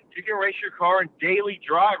 You can race your car in Daily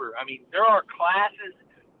Driver. I mean, there are classes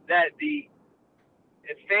that the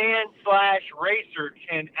fan/racer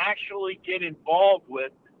can actually get involved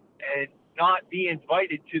with and not be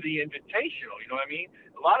invited to the invitational. You know what I mean?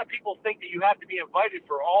 A lot of people think that you have to be invited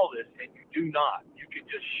for all this, and you do not. You can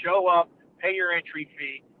just show up, pay your entry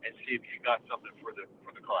fee, and see if you got something for the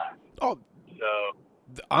class. Oh, so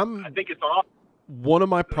I think it's awesome. One of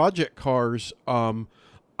my project cars, I'm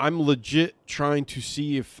legit trying to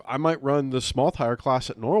see if I might run the small tire class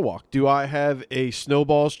at Norwalk. Do I have a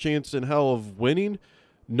snowball's chance in hell of winning?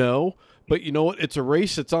 No. But you know what? It's a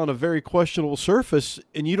race that's on a very questionable surface,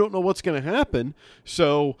 and you don't know what's going to happen.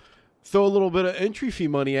 So throw a little bit of entry fee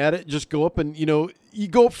money at it. Just go up and, you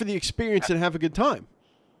go up for the experience and have a good time.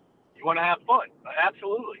 You want to have fun.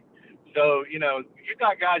 Absolutely. So, you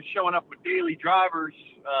got guys showing up with Daily Drivers.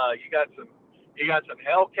 You got some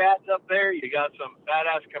Hellcats up there. You got some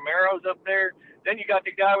badass Camaros up there. Then you got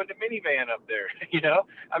the guy with the minivan up there.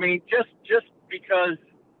 I mean, just because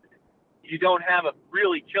you don't have a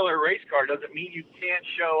really killer race car doesn't mean you can't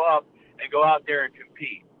show up and go out there and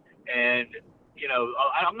compete. And,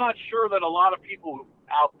 I'm not sure that a lot of people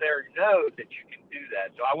out there know that you can do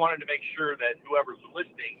that. So I wanted to make sure that whoever's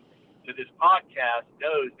listening to this podcast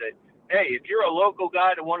knows that, hey, if you're a local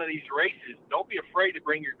guy to one of these races, don't be afraid to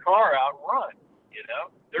bring your car out and run.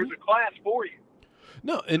 There's a class for you.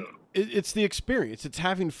 No, and it's the experience. It's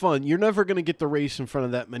having fun. You're never going to get the race in front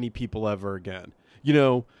of that many people ever again.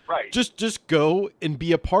 Right. Just go and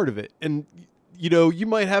be a part of it. And, you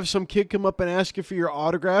might have some kid come up and ask you for your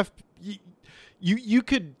autograph. You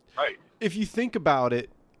could, right. If you think about it,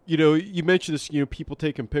 you mentioned this, people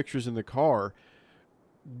taking pictures in the car.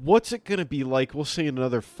 What's it going to be like, we'll say in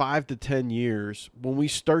another 5 to 10 years, when we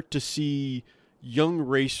start to see young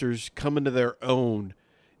racers come into their own,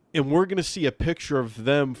 and we're going to see a picture of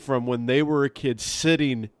them from when they were a kid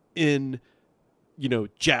sitting in,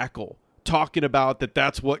 Jackal, talking about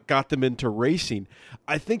that's what got them into racing.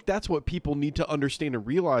 I think that's what people need to understand and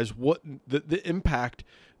realize, what the impact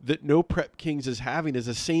that No Prep Kings is having is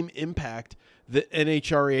the same impact that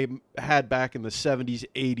NHRA had back in the 70s,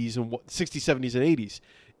 80s, and 60s, 70s, and 80s.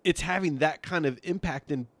 It's having that kind of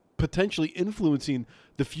impact and potentially influencing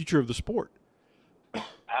the future of the sport.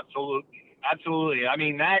 Absolutely. I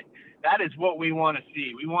mean, that is what we want to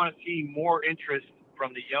see. We want to see more interest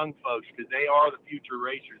from the young folks, because they are the future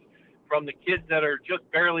racers. From the kids that are just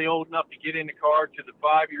barely old enough to get in the car, to the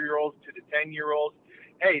 5-year-olds, to the 10-year-olds.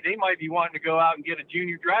 Hey, they might be wanting to go out and get a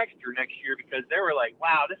junior dragster next year because they were like,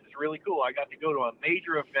 wow, this is really cool. I got to go to a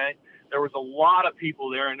major event. There was a lot of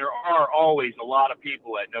people there, and there are always a lot of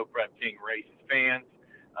people at No Prep King races, fans.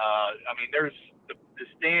 There's the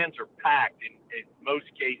stands are packed in most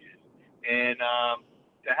cases. And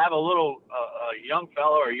to have a little a young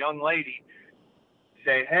fellow or a young lady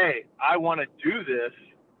say, hey, I want to do this,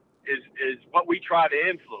 is what we try to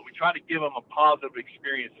influence. We try to give them a positive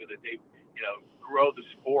experience so that they, grow the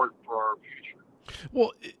sport for our future.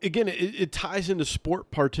 Well, again, it ties into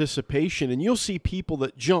sport participation, and you'll see people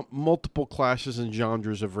that jump multiple classes and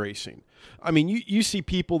genres of racing. I mean, you see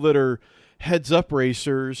people that are heads-up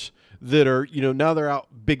racers that are, now they're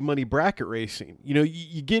out big money bracket racing.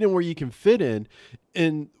 You get in where you can fit in,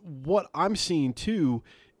 and what I'm seeing too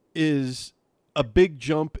is a big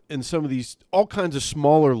jump in some of these all kinds of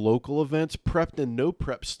smaller local events, prepped and no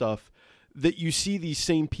prep stuff, that you see these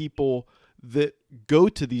same people that go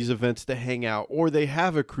to these events to hang out, or they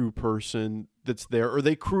have a crew person that's there, or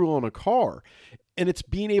they crew on a car. And it's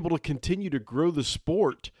being able to continue to grow the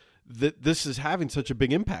sport that this is having such a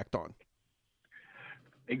big impact on.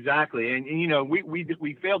 Exactly. And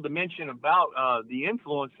we failed to mention about the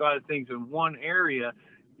influence side of things in one area.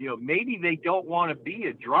 Maybe they don't want to be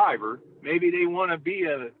a driver. Maybe they want to be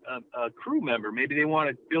a crew member. Maybe they want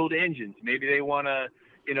to build engines. Maybe they want to,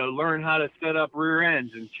 learn how to set up rear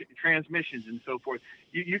ends and transmissions and so forth.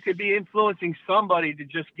 You could be influencing somebody to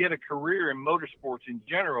just get a career in motorsports in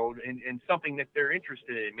general, and something that they're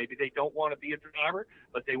interested in. Maybe they don't want to be a driver,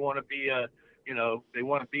 but they want to be a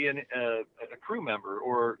crew member,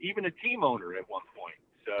 or even a team owner at one point.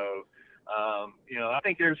 So, I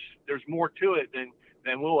think there's more to it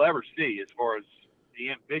than we'll ever see as far as the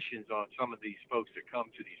ambitions on some of these folks that come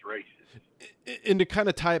to these races. And to kind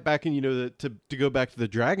of tie it back in, to go back to the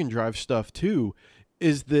drag and drive stuff too,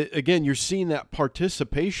 is that, again, you're seeing that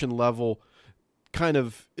participation level kind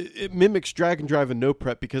of, it mimics drag and drive and no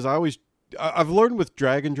prep, because I've learned with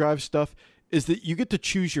drag and drive stuff is that you get to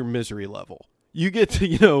choose your misery level. You get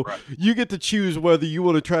to, right. You get to choose whether you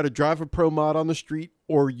want to try to drive a pro mod on the street,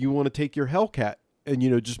 or you want to take your Hellcat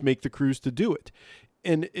and, just make the cruise to do it.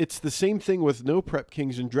 And it's the same thing with No Prep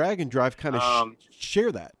Kings and Drag and Drive kind of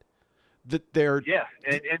share that they're. Yeah.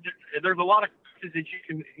 And there's a lot of places that you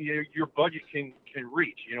can, your budget can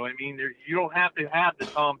reach, you know what I mean? You don't have to have the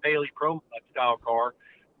Tom Bailey Pro Mod style car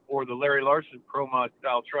or the Larry Larson Pro Mod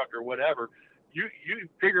style truck or whatever. You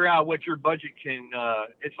figure out what your budget can,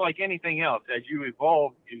 it's like anything else. As you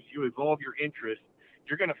evolve your interest,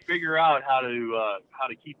 you're going to figure out how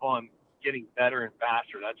to keep on getting better and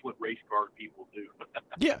faster. That's what race car people do.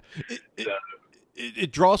 Yeah.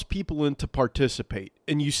 It draws people in to participate.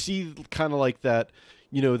 And you see kind of like that,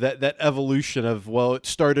 that evolution of, well, it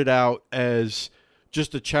started out as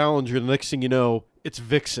just a challenger. The next thing you know, it's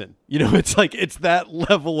Vixen. It's like, it's that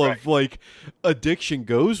level of like addiction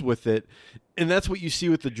goes with it. And that's what you see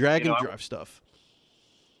with the drag and drive stuff.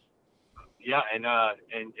 Yeah. And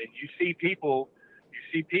you see people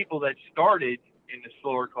that started in the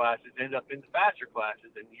slower classes end up in the faster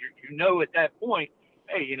classes. And at that point,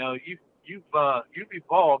 hey, you've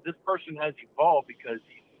evolved. This person has evolved because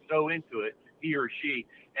he's so into it, he or she,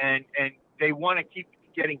 and they want to keep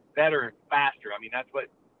getting better and faster. I mean, that's what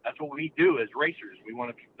we do as racers. We want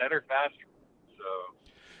to be better, faster. So,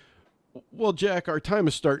 Well, Jack, our time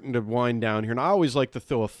is starting to wind down here, and I always like to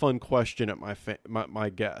throw a fun question at my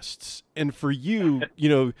guests. And for you,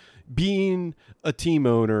 being a team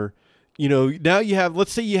owner, now you have,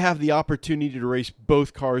 let's say you have the opportunity to race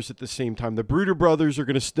both cars at the same time. The Bruder brothers are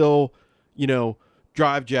going to still,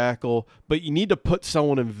 drive Jackal, but you need to put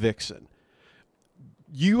someone in Vixen.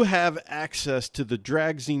 You have access to the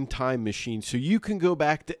Dragzine time machine, so you can go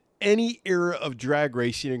back to any era of drag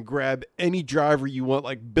racing and grab any driver you want,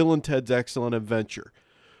 like Bill and Ted's Excellent Adventure.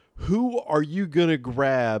 Who are you going to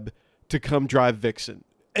grab to come drive Vixen?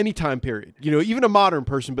 Any time period. Even a modern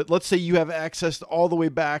person, but let's say you have access to all the way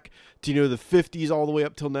back to, the 50s all the way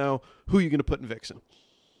up till now. Who are you going to put in Vixen?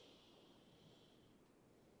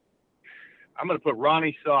 I'm going to put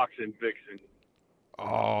Ronnie Socks in Vixen.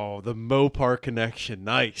 Oh, the Mopar connection.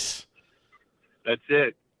 Nice. That's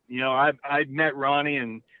it. I've met Ronnie,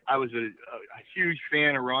 and I was a huge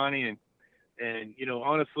fan of Ronnie, and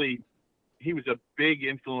honestly, he was a big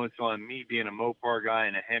influence on me being a Mopar guy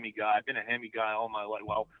and a Hemi guy. I've been a Hemi guy all my life.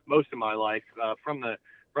 Well, most of my life, from the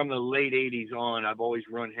late '80s on, I've always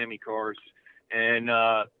run Hemi cars, and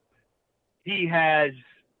he has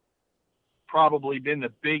probably been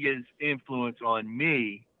the biggest influence on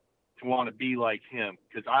me to want to be like him,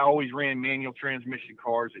 because I always ran manual transmission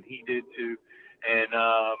cars, and he did too. And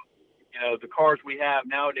the cars we have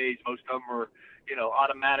nowadays, most of them are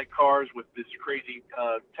automatic cars with this crazy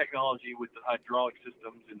technology with the hydraulic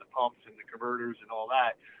systems and the pumps and the converters and all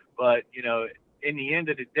that. But in the end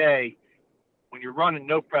of the day, when you're running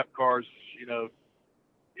no prep cars, you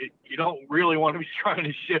don't really want to be trying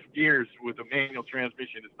to shift gears with a manual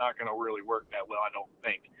transmission. It's not going to really work that well, I don't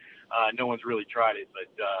think. No one's really tried it, but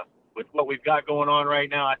with what we've got going on right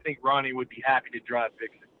now, I think Ronnie would be happy to drive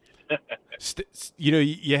Vixen.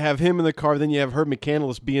 You have him in the car, then you have Herb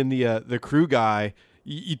McCandless being the crew guy.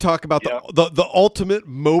 You talk about the ultimate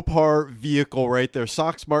Mopar vehicle right there.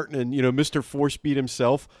 Sox Martin and Mr. 4-Speed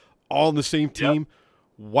himself, all in the same team.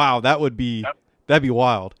 Yep. Wow, that'd be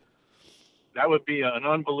wild. That would be an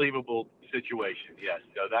unbelievable situation. Yes,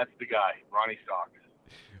 so that's the guy, Ronnie Sox.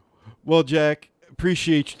 Well, Jack,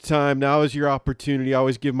 appreciate your time. Now is your opportunity. I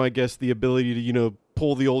always give my guests the ability to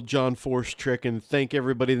pull the old John Force trick and thank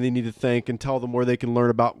everybody they need to thank and tell them where they can learn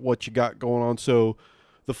about what you got going on. So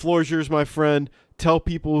the floor is yours, my friend. Tell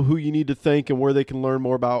people who you need to thank and where they can learn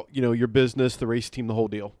more about, your business, the race team, the whole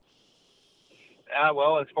deal.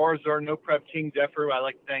 Well, as far as our No Prep Kings effort, I'd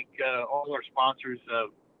like to thank all our sponsors,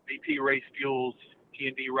 VP Race Fuels,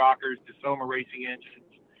 T&D Rockers, DeSoma Racing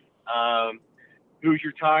Engines,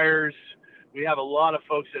 Hoosier Tires. We have a lot of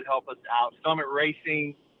folks that help us out. Summit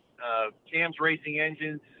Racing, Cam's Racing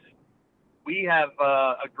Engines. We have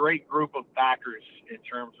a great group of backers in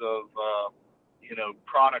terms of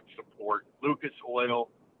product support. Lucas Oil.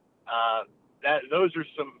 Those are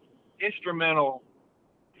some instrumental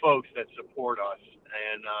folks that support us,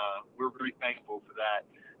 and we're very thankful for that.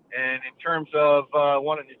 And in terms of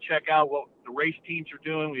wanting to check out what the race teams are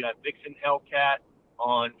doing, we got Vixen Hellcat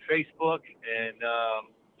on Facebook, and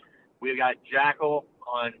we got Jackal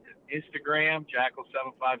on Instagram,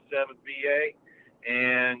 Jackal757VA,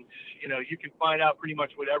 and you can find out pretty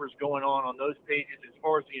much whatever's going on those pages. As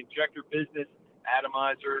far as the injector business,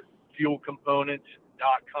 Atomizer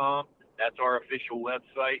Fuelcomponents.com, that's our official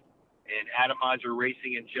website, and Atomizer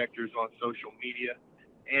Racing Injectors on social media.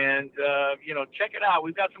 And check it out.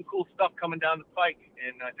 We've got some cool stuff coming down the pike,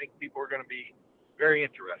 and I think people are going to be very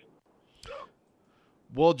interested. So.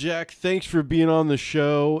 Well, Jack, thanks for being on the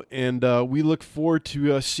show, and we look forward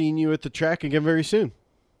to seeing you at the track again very soon.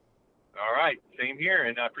 All right. Same here,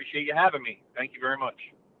 and I appreciate you having me. Thank you very much.